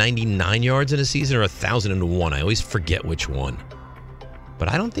 999 yards in a season or 1,001. I always forget which one.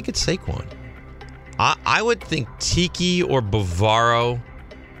 But I don't think it's Saquon. I would think Tiki or Bavaro.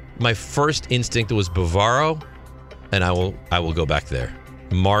 My first instinct was Bavaro, and I will go back there.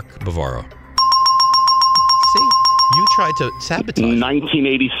 Mark Bavaro. See, you tried to sabotage.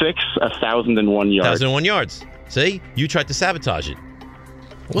 1986, 1,001 yards. 1,001 yards. See, you tried to sabotage it.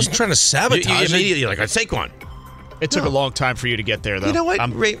 I wasn't trying to sabotage you it. immediately like, Saquon. It took a long time for you to get there, though. You know what,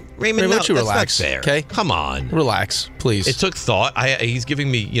 Raymond? Why don't you that's relax? not fair. Okay, come on, relax, please. It took thought. He's giving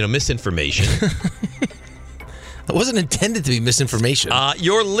me, misinformation. It wasn't intended to be misinformation.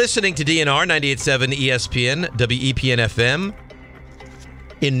 You're listening to DNR 98.7 ESPN, WEPN FM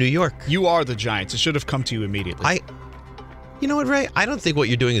in New York. You are the Giants. It should have come to you immediately. You know what, Ray? I don't think what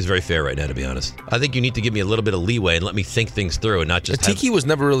you're doing is very fair right now, to be honest. I think you need to give me a little bit of leeway and let me think things through and not just Tiki was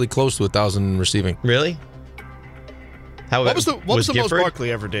never really close to 1,000 receiving. Really? What was the most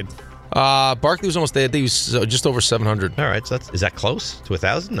Barkley ever did? Barkley was almost there. I think he was just over 700. All right, so is that close to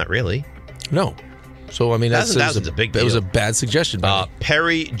 1,000? Not really. No. So, I mean, that's a big deal. That was a bad suggestion.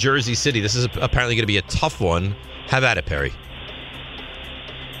 Perry, Jersey City. This is apparently going to be a tough one. Have at it, Perry.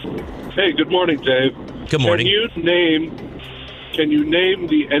 Hey, good morning, Dave. Good morning. Can you name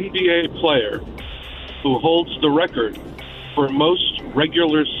the NBA player who holds the record for most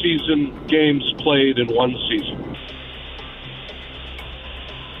regular season games played in one season?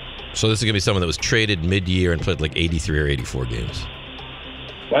 So this is going to be someone that was traded mid-year and played like 83 or 84 games.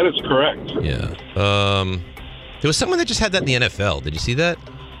 That is correct. Yeah. There was someone that just had that in the NFL. Did you see that?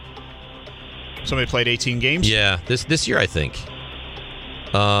 Somebody played 18 games? Yeah, this year, I think.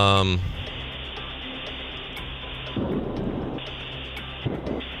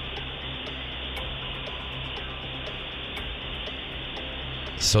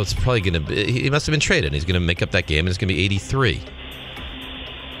 So it's probably going to be... He must have been traded. He's going to make up that game, and it's going to be 83.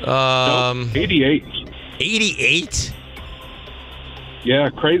 88. 88?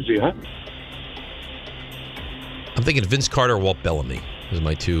 Yeah, crazy, huh? I'm thinking Vince Carter or Walt Bellamy. Those are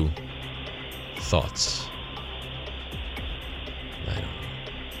my two thoughts. I don't know.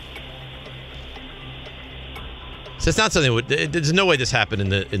 So it's not something... There's no way this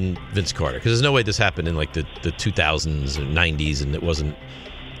happened in Vince Carter, because there's no way this happened in like the 2000s or 90s, and it wasn't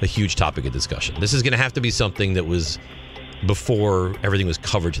a huge topic of discussion. This is going to have to be something that was before everything was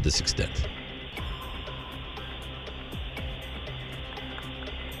covered to this extent.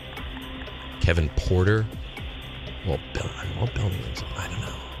 Kevin Porter, Walt Bellamy. I don't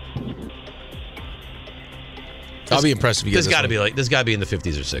know. I'll be impressed if you get this. Got to be like this. Got to be in the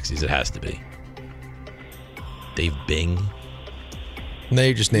 50s or 60s. It has to be. Dave Bing. No,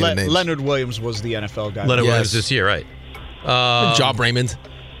 you just named names. Leonard Williams was the NFL guy. Leonard Williams this year, right? Job Raymond.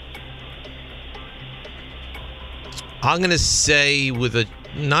 I'm going to say with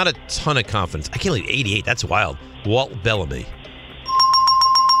not a ton of confidence. I can't believe 88. That's wild. Walt Bellamy.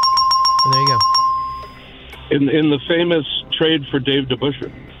 And there you go. In the famous trade for Dave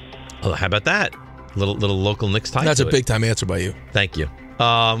DeBusschere. Oh, how about that? Little local Knicks tie. That's a big time answer by you. Thank you. We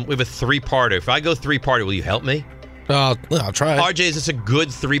have a 3-parter. If I go 3-parter, will you help me? I'll try. RJ, is this a good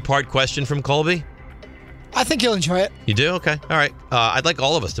 3-part question from Colby? I think you'll enjoy it. You do? Okay. All right. I'd like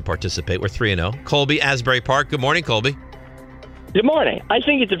all of us to participate. We're 3-0. Colby, Asbury Park. Good morning, Colby. Good morning. I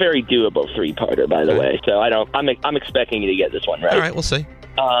think it's a very doable 3-parter, by the way. So I'm expecting you to get this one right. All right, we'll see.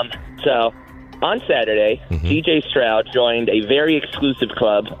 So on Saturday, C.J. Stroud joined a very exclusive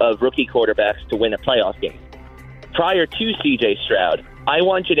club of rookie quarterbacks to win a playoff game. Prior to C.J. Stroud, I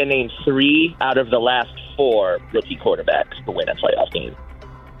want you to name 3 out of the last 4 rookie quarterbacks to win a playoff game.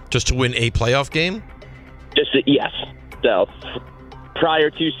 Just to win a playoff game? Yes. So prior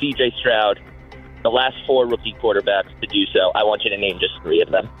to C.J. Stroud, the last 4 rookie quarterbacks to do so, I want you to name just 3 of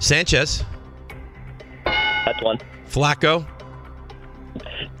them. Sanchez. That's one. Flacco.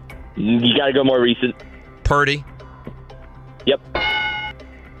 You got to go more recent. Purdy. Yep.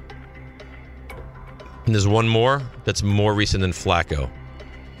 And there's one more that's more recent than Flacco.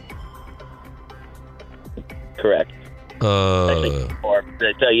 Correct. I think 4.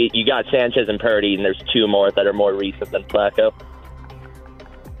 So you got Sanchez and Purdy, and there's 2 more that are more recent than Flacco.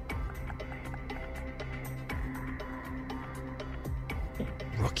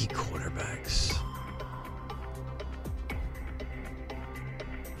 Rookie quarterbacks.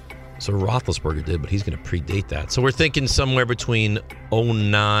 So Roethlisberger did, but he's going to predate that. So we're thinking somewhere between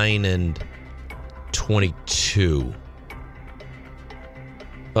 09 and 22.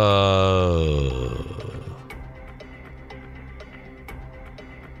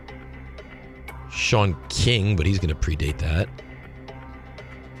 Sean King, but he's going to predate that.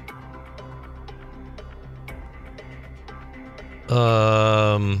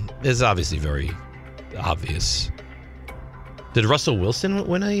 It's obviously very obvious. Did Russell Wilson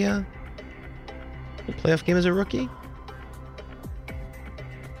win a playoff game as a rookie?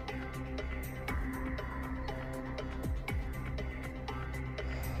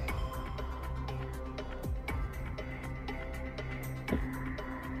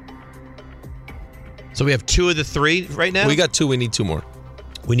 So we have 2 of the 3 right now? We got 2. We need 2 more.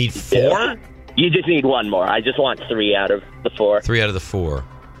 We need 4? You just need one more. I just want 3 out of the 4. 3 out of the 4.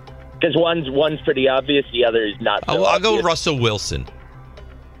 Because one's pretty obvious, the other is not so I'll go obvious. Russell Wilson.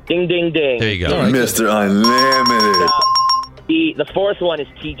 Ding, ding, ding. There you go. Mr. Unlimited. The 4th one is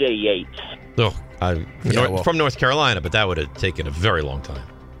T.J. Yates. Oh, from North Carolina, but that would have taken a very long time.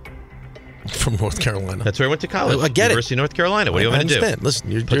 From North Carolina. That's where I went to college. I get University of North Carolina. What do you want me to do?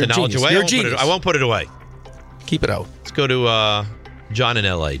 Listen, you're put the a knowledge genius. away. You're a genius. I won't put it away. Keep it out. Let's go to John in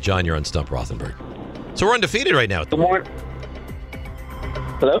L.A. John, you're on Stump Rothenberg. So we're undefeated right now. Good morning.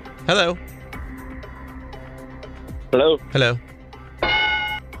 Hello? Hello. Hello? Hello.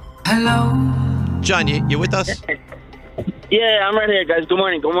 Hello. John, you with us? Yeah, I'm right here, guys. Good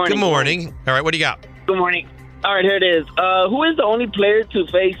morning. Good morning. Good morning. All right, what do you got? Good morning. All right, here it is. Who is the only player to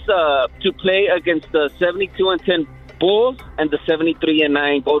play against the 72-10 Bulls and the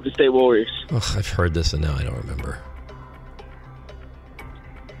 73-9 Golden State Warriors? Oh, I've heard this and now I don't remember.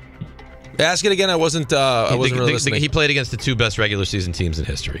 Ask it again. I wasn't really listening. He played against the 2 best regular season teams in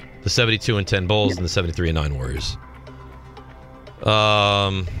history: the 72-10 Bulls and the 73-9 Warriors.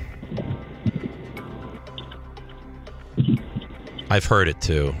 I've heard it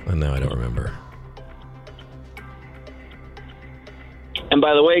too, and now I don't remember. And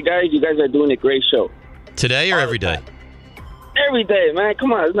by the way, guys, you guys are doing a great show. Today or every day? Every day, man.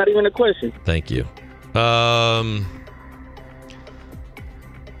 Come on, it's not even a question. Thank you.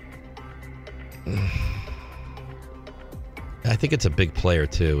 I think it's a big player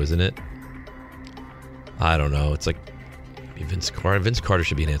too, isn't it? I don't know. It's like Vince Carter. Vince Carter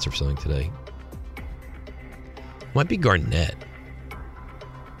should be an answer for something today. Might be Garnett.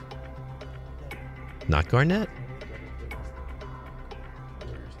 Not Garnett?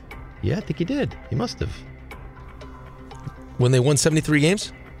 Yeah, I think he did. He must have. When they won 73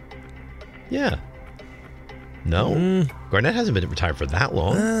 games? Yeah. No. Garnett hasn't been retired for that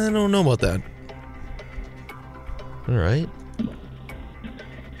long. I don't know about that. All right.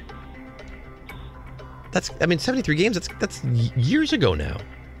 73 games, that's years ago now.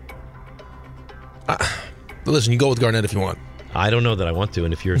 Listen, you go with Garnett if you want. I don't know that I want to,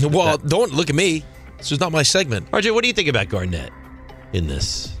 and if you're... Well, don't look at me. This is not my segment. RJ, what do you think about Garnett in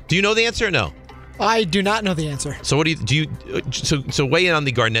this? Do you know the answer or no? I do not know the answer. So what do you so weigh in on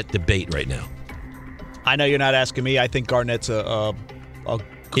the Garnett debate right now? I know you're not asking me. I think Garnett's a good,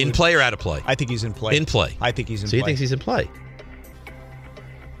 in play or out of play? I think he's in play. In play. I think he's in so play. So he thinks he's in play?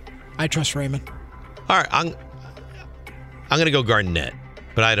 I trust Raymond. All right, I'm going to go Garnett,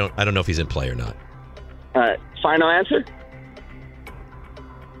 but I don't know if he's in play or not. All right, final answer?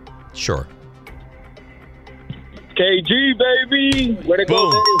 Sure. KG, baby. Where to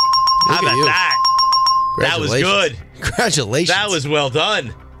go, baby? How about that? That was good. Congratulations. That was well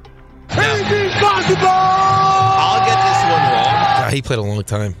done. Anything's possible! I'll get this one wrong. He played a long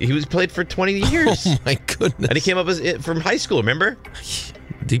time. He played for 20 years. Oh, my goodness. And he came up from high school, remember?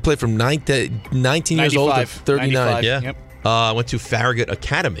 He played from 19 years old to 39. Yeah. Yep. Went to Farragut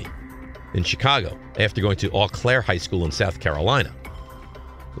Academy in Chicago after going to Eau Claire High School in South Carolina.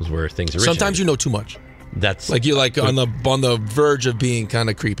 Was where things originated. Sometimes you know too much. That's like you're like on the verge of being kind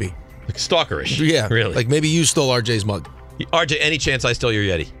of creepy, like stalkerish. Yeah, really. Like maybe you stole RJ's mug. RJ, any chance I stole your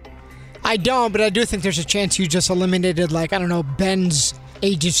Yeti? I don't, but I do think there's a chance you just eliminated, like, I don't know, Ben's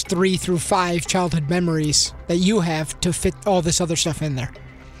ages 3 through 5 childhood memories that you have to fit all this other stuff in there.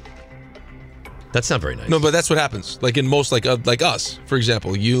 That's not very nice. No, but that's what happens. Like in most, like us, for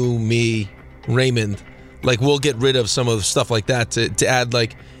example, you, me, Raymond, like we'll get rid of some of the stuff like that to add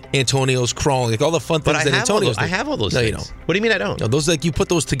like Antonio's crawling, like all the fun things that Antonio's did. I have all those things. No, you don't. What do you mean I don't? No, those like you put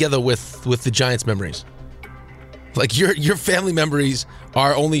those together with the Giants memories. Like your family memories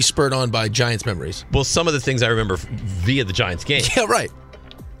are only spurred on by Giants memories. Well, some of the things I remember via the Giants game. Yeah, right.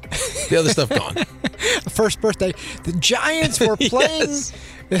 The other stuff gone. First birthday, the Giants were playing.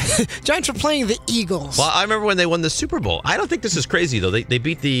 Giants were playing the Eagles. Well, I remember when they won the Super Bowl. I don't think this is crazy though. They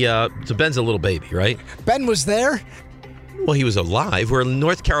beat the. So Ben's a little baby, right? Ben was there. Well, he was alive. We're in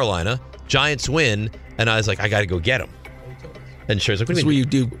North Carolina. Giants win, and I was like, I got to go get him. And she was like, what do you mean?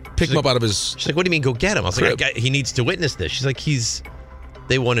 That's where you pick him up out of his. She's like, what do you mean go get him? I was like, he needs to witness this. She's like,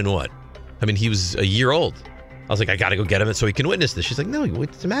 they won in what? I mean, he was a year old. I was like, I got to go get him so he can witness this. She's like, no,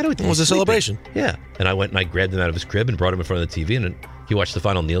 what's the matter with him? It was a celebration. Yeah. And I went and I grabbed him out of his crib and brought him in front of the TV, and he watched the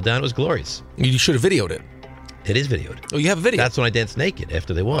final kneel down. It was glorious. You should have videoed it. It is videoed. Oh, you have a video? That's when I danced naked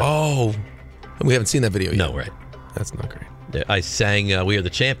after they won. Oh. We haven't seen that video yet. No, right. That's not great. I sang We Are the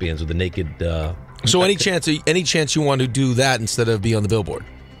Champions with the naked... So any chance you want to do that instead of be on the billboard?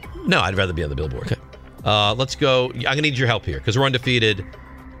 No, I'd rather be on the billboard. Okay. Let's go. I'm going to need your help here because we're undefeated.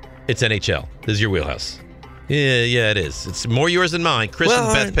 It's NHL. This is your wheelhouse. Yeah, it is. It's more yours than mine. Chris and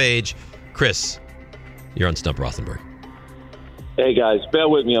Bethpage Chris, you're on Stump Rothenberg. Hey guys, bear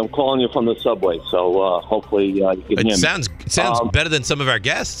with me. I'm calling you from the subway, so hopefully you can hear me. It sounds better than some of our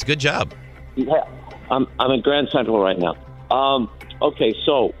guests. Good job. Yeah, I'm in Grand Central right now. Okay,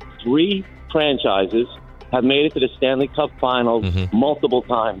 so 3 franchises have made it to the Stanley Cup Finals multiple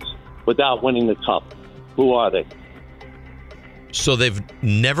times without winning the cup. Who are they? So they've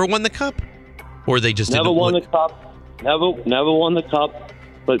never won the cup, or they just never didn't won the cup. Never won the cup,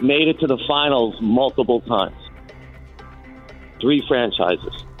 but made it to the finals multiple times. 3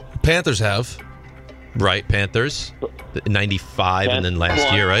 franchises. Panthers have. Right, Panthers. 95 and then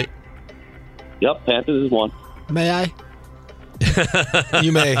last year, right? Yep, Panthers is 1. May I?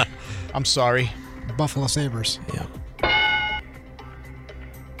 You may. I'm sorry. Buffalo Sabres. Yeah.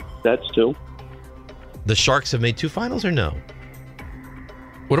 That's 2. The Sharks have made 2 finals, or no?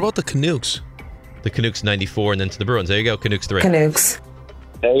 What about the Canucks? The Canucks 94 and then to the Bruins. There you go, Canucks 3. Canucks.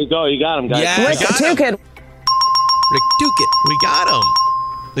 There you go. You got him, guys. Yeah, Rick Duke. Rick Duke. We got him.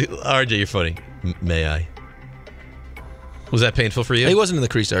 RJ, you're funny. May I? Was that painful for you? He wasn't in the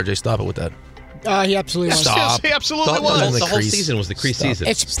crease, RJ. Stop it with that. He absolutely was. Stop. He absolutely The was. whole season was the crease season.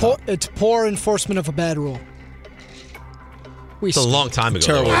 It's poor enforcement of a bad rule. It's a long time ago.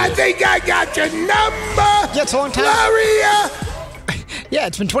 Terrible. I think I got your number. Yeah, it's a long time. Gloria. Yeah,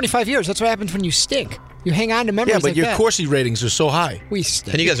 it's been 25 years. That's what happens when you stink. You hang on to memories Yeah, but like your that. Corsi ratings are so high. We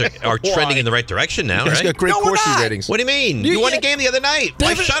stink. And you guys are trending in the right direction now, You guys right? got great Corsi ratings. What do you mean? You won a game the other night.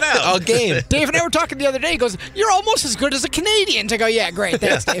 Why shut out? A game. Dave and I were talking the other day. He goes, "You're almost as good as the Canadians." I go, "Yeah, great,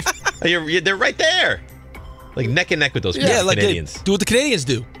 thanks, Dave." They're right there. Like neck and neck with those like Canadians. do what the Canadians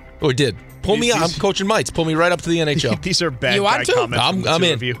do. Or did. Pull me up. I'm coaching Mites. Pull me right up to the NHL. These are bad You want guy to? comments. I'm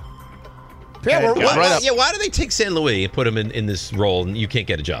in. Yeah, Why do they take San Luis and put him in this role and you can't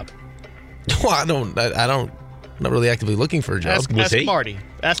get a job? Well, I don't. I'm not really actively looking for a job. Ask Marty.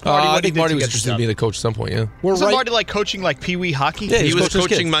 Ask Marty what I think he did Marty to was get interested the in job. being a coach at some point, yeah. Wasn't Marty like coaching like Pee Wee hockey? Yeah, He was coaching his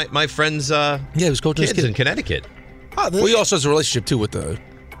coaching kids. my friend's he was coaching his kids kids in Connecticut. Well, he also has a relationship, too, with the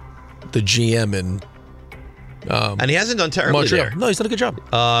GM and he hasn't done terribly Montreal. there. No, he's done a good job.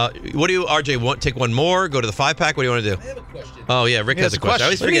 What do you, RJ, take one more? Go to the 5-pack? What do you want to do? I have a question. Oh, yeah, Rick has a question. I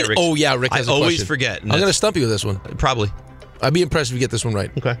always forget Rick. Oh, yeah, Rick has a I question. always forget. I'm going to stump you with this one. Probably. I'd be impressed if you get this one right.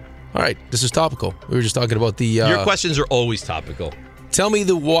 Okay. All right, this is topical. We were just talking about the... Your questions are always topical. Tell me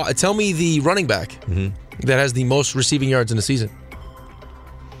the running back that has the most receiving yards in the season.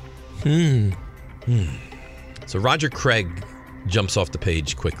 So Roger Craig jumps off the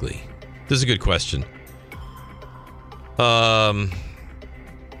page quickly. This is a good question. So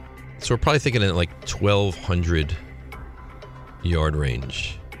we're probably thinking in like 1,200 yard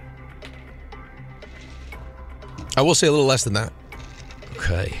range. I will say a little less than that.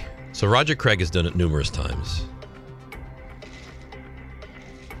 Okay. So Roger Craig has done it numerous times.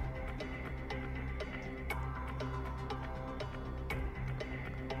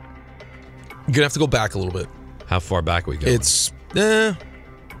 You're going to have to go back a little bit. How far back are we going? It's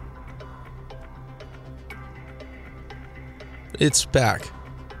back.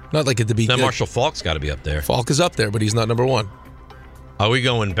 Not like at the beginning. Now Marshall Faulk's got to be up there. Faulk is up there, but he's not number one. Are we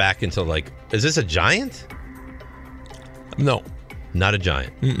going back into like... Is this a giant? No. Not a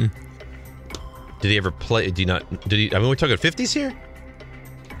giant. Mm-mm. Did he ever play... Did he... I mean, we're talking 50s here?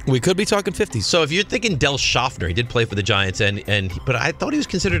 We could be talking 50s. So if you're thinking Del Schaffner, he did play for the Giants, but I thought he was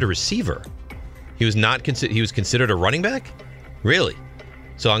considered a receiver. He was not he was considered a running back? Really?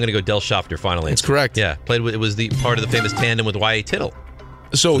 So I'm going to go Del Schaffner, final answer. That's correct. Yeah, it was the part of the famous tandem with Y.A. Tittle.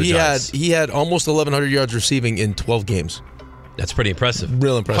 So he had almost 1,100 yards receiving in 12 games. That's pretty impressive.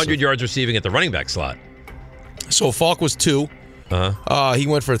 Real impressive. 100 yards receiving at the running back slot. So Faulk was 2. He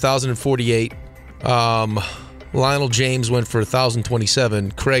went for 1,048. Lionel James went for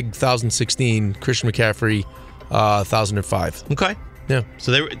 1,027. Craig 1,016. Christian McCaffrey 1,005. Okay. Yeah.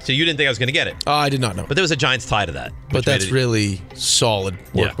 So you didn't think I was going to get it? I did not know. But there was a Giants tie to that. But that's really solid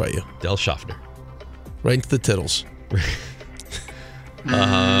work by you. Del Schaffner. Right into the tittles.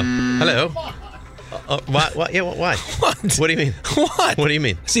 Hello. Why? Yeah, why? What? What do you mean? What? What do you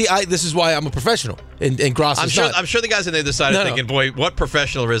mean? See, this is why I'm a professional, and Gross is not. I'm sure the guys on the other side are thinking, boy, what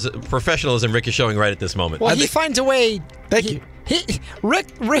professionalism Rick is showing right at this moment. Well, he finds a way. Thank you. Rick.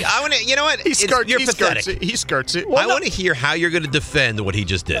 I want to. You know what? You're pathetic. He skirts it. I want to hear how you're going to defend what he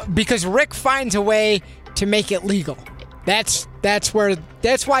just did. Because Rick finds a way to make it legal. That's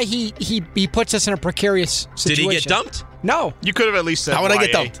why he puts us in a precarious situation. Did he get dumped? No. You could have at least said How would YA. I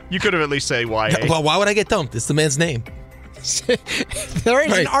get dumped? You could have at least said YA. Well, why would I get dumped? It's the man's name. There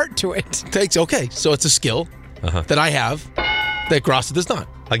is an art to it. Okay, so it's a skill that I have that Gross does not.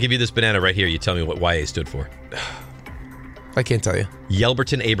 I'll give you this banana right here. You tell me what YA stood for. I can't tell you.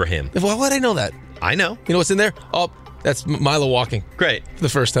 Yelberton Abraham. Why would I know that? I know. You know what's in there? Oh, that's Milo walking. Great. For the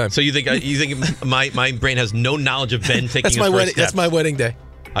first time. So you think my brain has no knowledge of Ben taking that's his my first wedding. steps? That's my wedding day.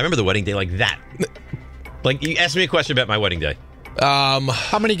 I remember the wedding day like that. Like, you asked me a question about my wedding day. How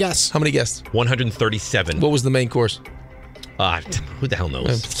many guests? 137. What was the main course? Who the hell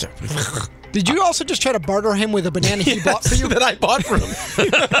knows? Did you also just try to barter him with a banana he bought for you? That I bought for him.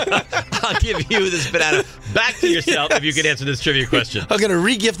 I'll give you this banana back to yourself if you can answer this trivia question. I'm gonna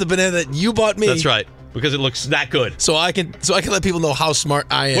re-gift the banana that you bought me. That's right, because it looks that good. So I can let people know how smart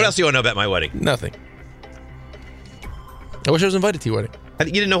I am. What else do you want to know about my wedding? Nothing. I wish I was invited to your wedding.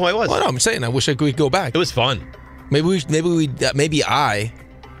 You didn't know who I was. Well, no, I'm saying I wish we could go back. It was fun. Maybe I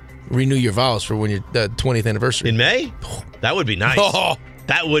renew your vows for when your 20th anniversary in May. That would be nice. Oh,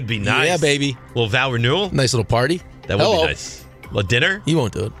 that would be nice. Yeah, baby. Little vow renewal. Nice little party. That would be nice. A dinner. You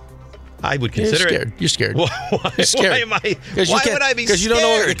won't do it. I would consider it. You're scared. Why? You're scared. Why am I? Why would I be scared? Because you don't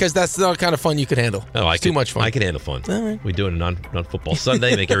know. Because that's the kind of fun you could handle. Oh, it's too much fun. I can handle fun. All right. We do it on football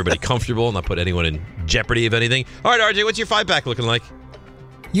Sunday. Make everybody comfortable, not put anyone in jeopardy of anything. All right, RJ, what's your 5-pack looking like?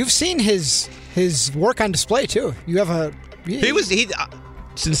 You've seen his work on display too. You have a.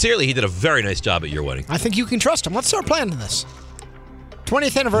 Sincerely, he did a very nice job at your wedding. I think you can trust him. Let's start planning this.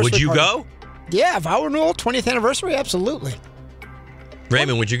 20th anniversary. Would you party. go? Yeah, vow renewal, 20th anniversary, absolutely.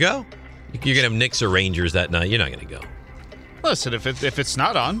 Raymond, would you go? You're gonna have Knicks or Rangers that night. You're not gonna go. Listen, if it's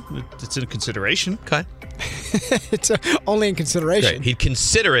not on, it's in consideration. Okay. It's only in consideration. Right. He'd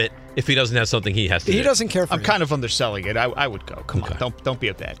consider it if he doesn't have something he has to do. He doesn't care for I'm kind of underselling it. I would go. Come on, don't be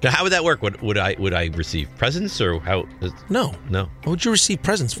a bad guy. Now, how would that work? Would I receive presents or how? No. What would you receive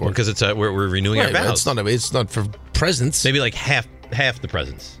presents for? Because it's we're renewing our vows. It's not for presents. Maybe like half the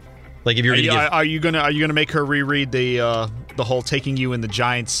presents. Like if you're are you gonna make her reread the whole taking you in the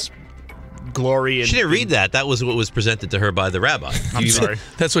Giants' glory? And, she didn't read that. That was what was presented to her by the rabbi. I'm sorry.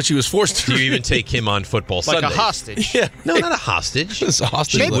 That's what she was forced to. Do you even take him on football Sunday? Like a hostage? Yeah. No, not a hostage. It's a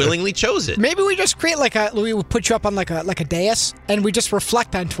hostage. She willingly chose it. Maybe we just create we would put you up on like a dais, and we just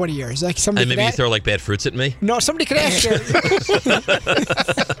reflect on 20 years. Like somebody. And maybe you throw like bad fruits at me. No, somebody could ask you.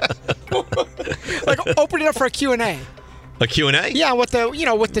 Like open it up for a Q&A. A Q&A? Yeah, what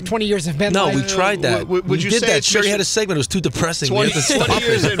the 20 years have been. No, like. we tried that. Would you did say that? it's Sherry mission- had a segment. It was too depressing. 20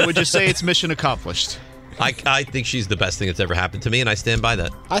 years it. in, would you say it's mission accomplished? I think she's the best thing that's ever happened to me, and I stand by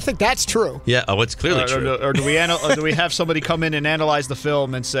that. I think that's true. Yeah, it's clearly true. Or do we have somebody come in and analyze the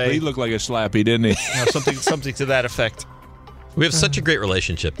film and say he looked like a slappy, didn't he? Something to that effect? We have such a great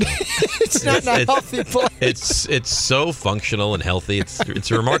relationship. Though. It's not a healthy place. It's so functional and healthy.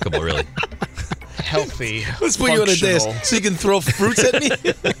 It's remarkable, really. Healthy. Let's put you on a dais so you can throw fruits at me.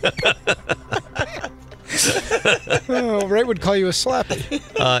 Ray would call you a slappy.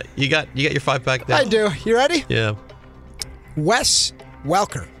 You got your 5-pack down? I do. You ready? Yeah. Wes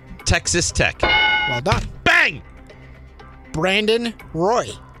Welker. Texas Tech. Well done. Bang! Brandon Roy.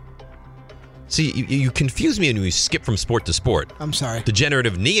 See, you confuse me when you skip from sport to sport. I'm sorry.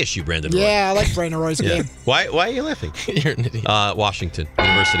 Degenerative knee issue, Brandon Roy. Yeah, I like Brandon Roy's game. Why are you laughing? You're an idiot. Washington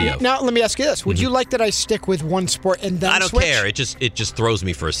University of. Now, let me ask you this. Would you like that I stick with one sport and then I don't switch? care. It just throws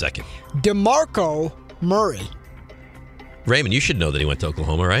me for a second. DeMarco Murray. Raymond, you should know that he went to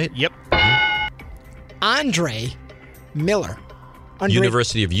Oklahoma, right? Yep. Andre Miller.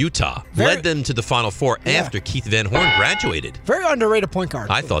 University of Utah. Led them to the Final Four after Keith Van Horn graduated. Very underrated point guard.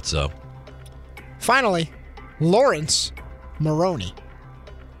 I thought so. Finally, Lawrence Maroney.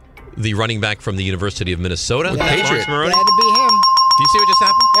 The running back from the University of Minnesota. Yeah, Lawrence Maroney. Glad to be him. Do you see what just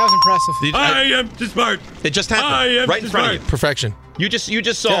happened? That was impressive. I am too smart. It just happened. I am right in front smart. of you. Perfection. You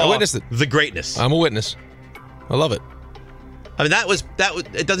just saw I witnessed it. The greatness. I'm a witness. I love it. I mean, that was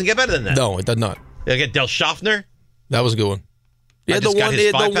it doesn't get better than that. No, it does not. You get Del Schaffner. That was a good one. Yeah, the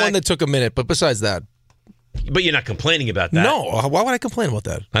one that took a minute, but besides that. But you're not complaining about that. No, why would I complain about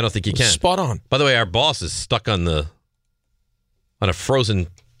that? I don't think you can. Spot on. By the way, our boss is stuck on a frozen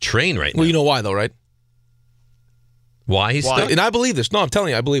train right now. Well, you know why though, right? Why he's stuck? And I believe this. No, I'm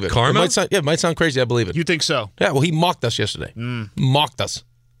telling you, I believe it. Karma? It might sound crazy. I believe it. You think so? Yeah. Well, he mocked us yesterday. Mocked us.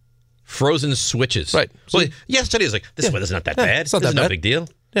 Frozen switches. Right. Well, yesterday was like, this weather's not that bad. It's not this that is no bad. big deal.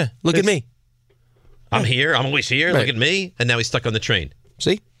 Yeah. Look at me. I'm here. I'm always here. Right. Look at me. And now he's stuck on the train.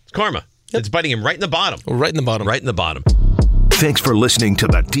 See? It's karma. It's biting him right in the bottom. Right in the bottom. Right in the bottom. Thanks for listening to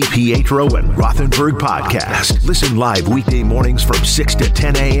the DiPietro and Rothenberg podcast. Listen live weekday mornings from 6 to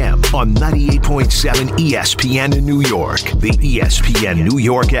 10 a.m. on 98.7 ESPN in New York, the ESPN New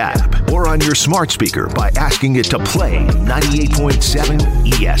York app, or on your smart speaker by asking it to play 98.7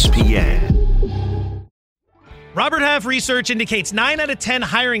 ESPN. Robert Half research indicates 9 out of 10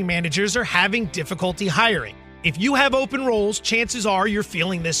 hiring managers are having difficulty hiring. If you have open roles, chances are you're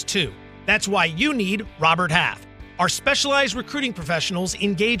feeling this too. That's why you need Robert Half. Our specialized recruiting professionals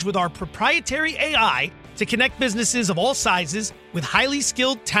engage with our proprietary AI to connect businesses of all sizes with highly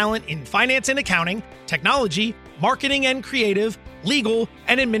skilled talent in finance and accounting, technology, marketing and creative, legal,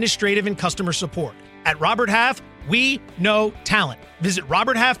 and administrative and customer support. At Robert Half, we know talent. Visit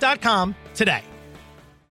roberthalf.com today.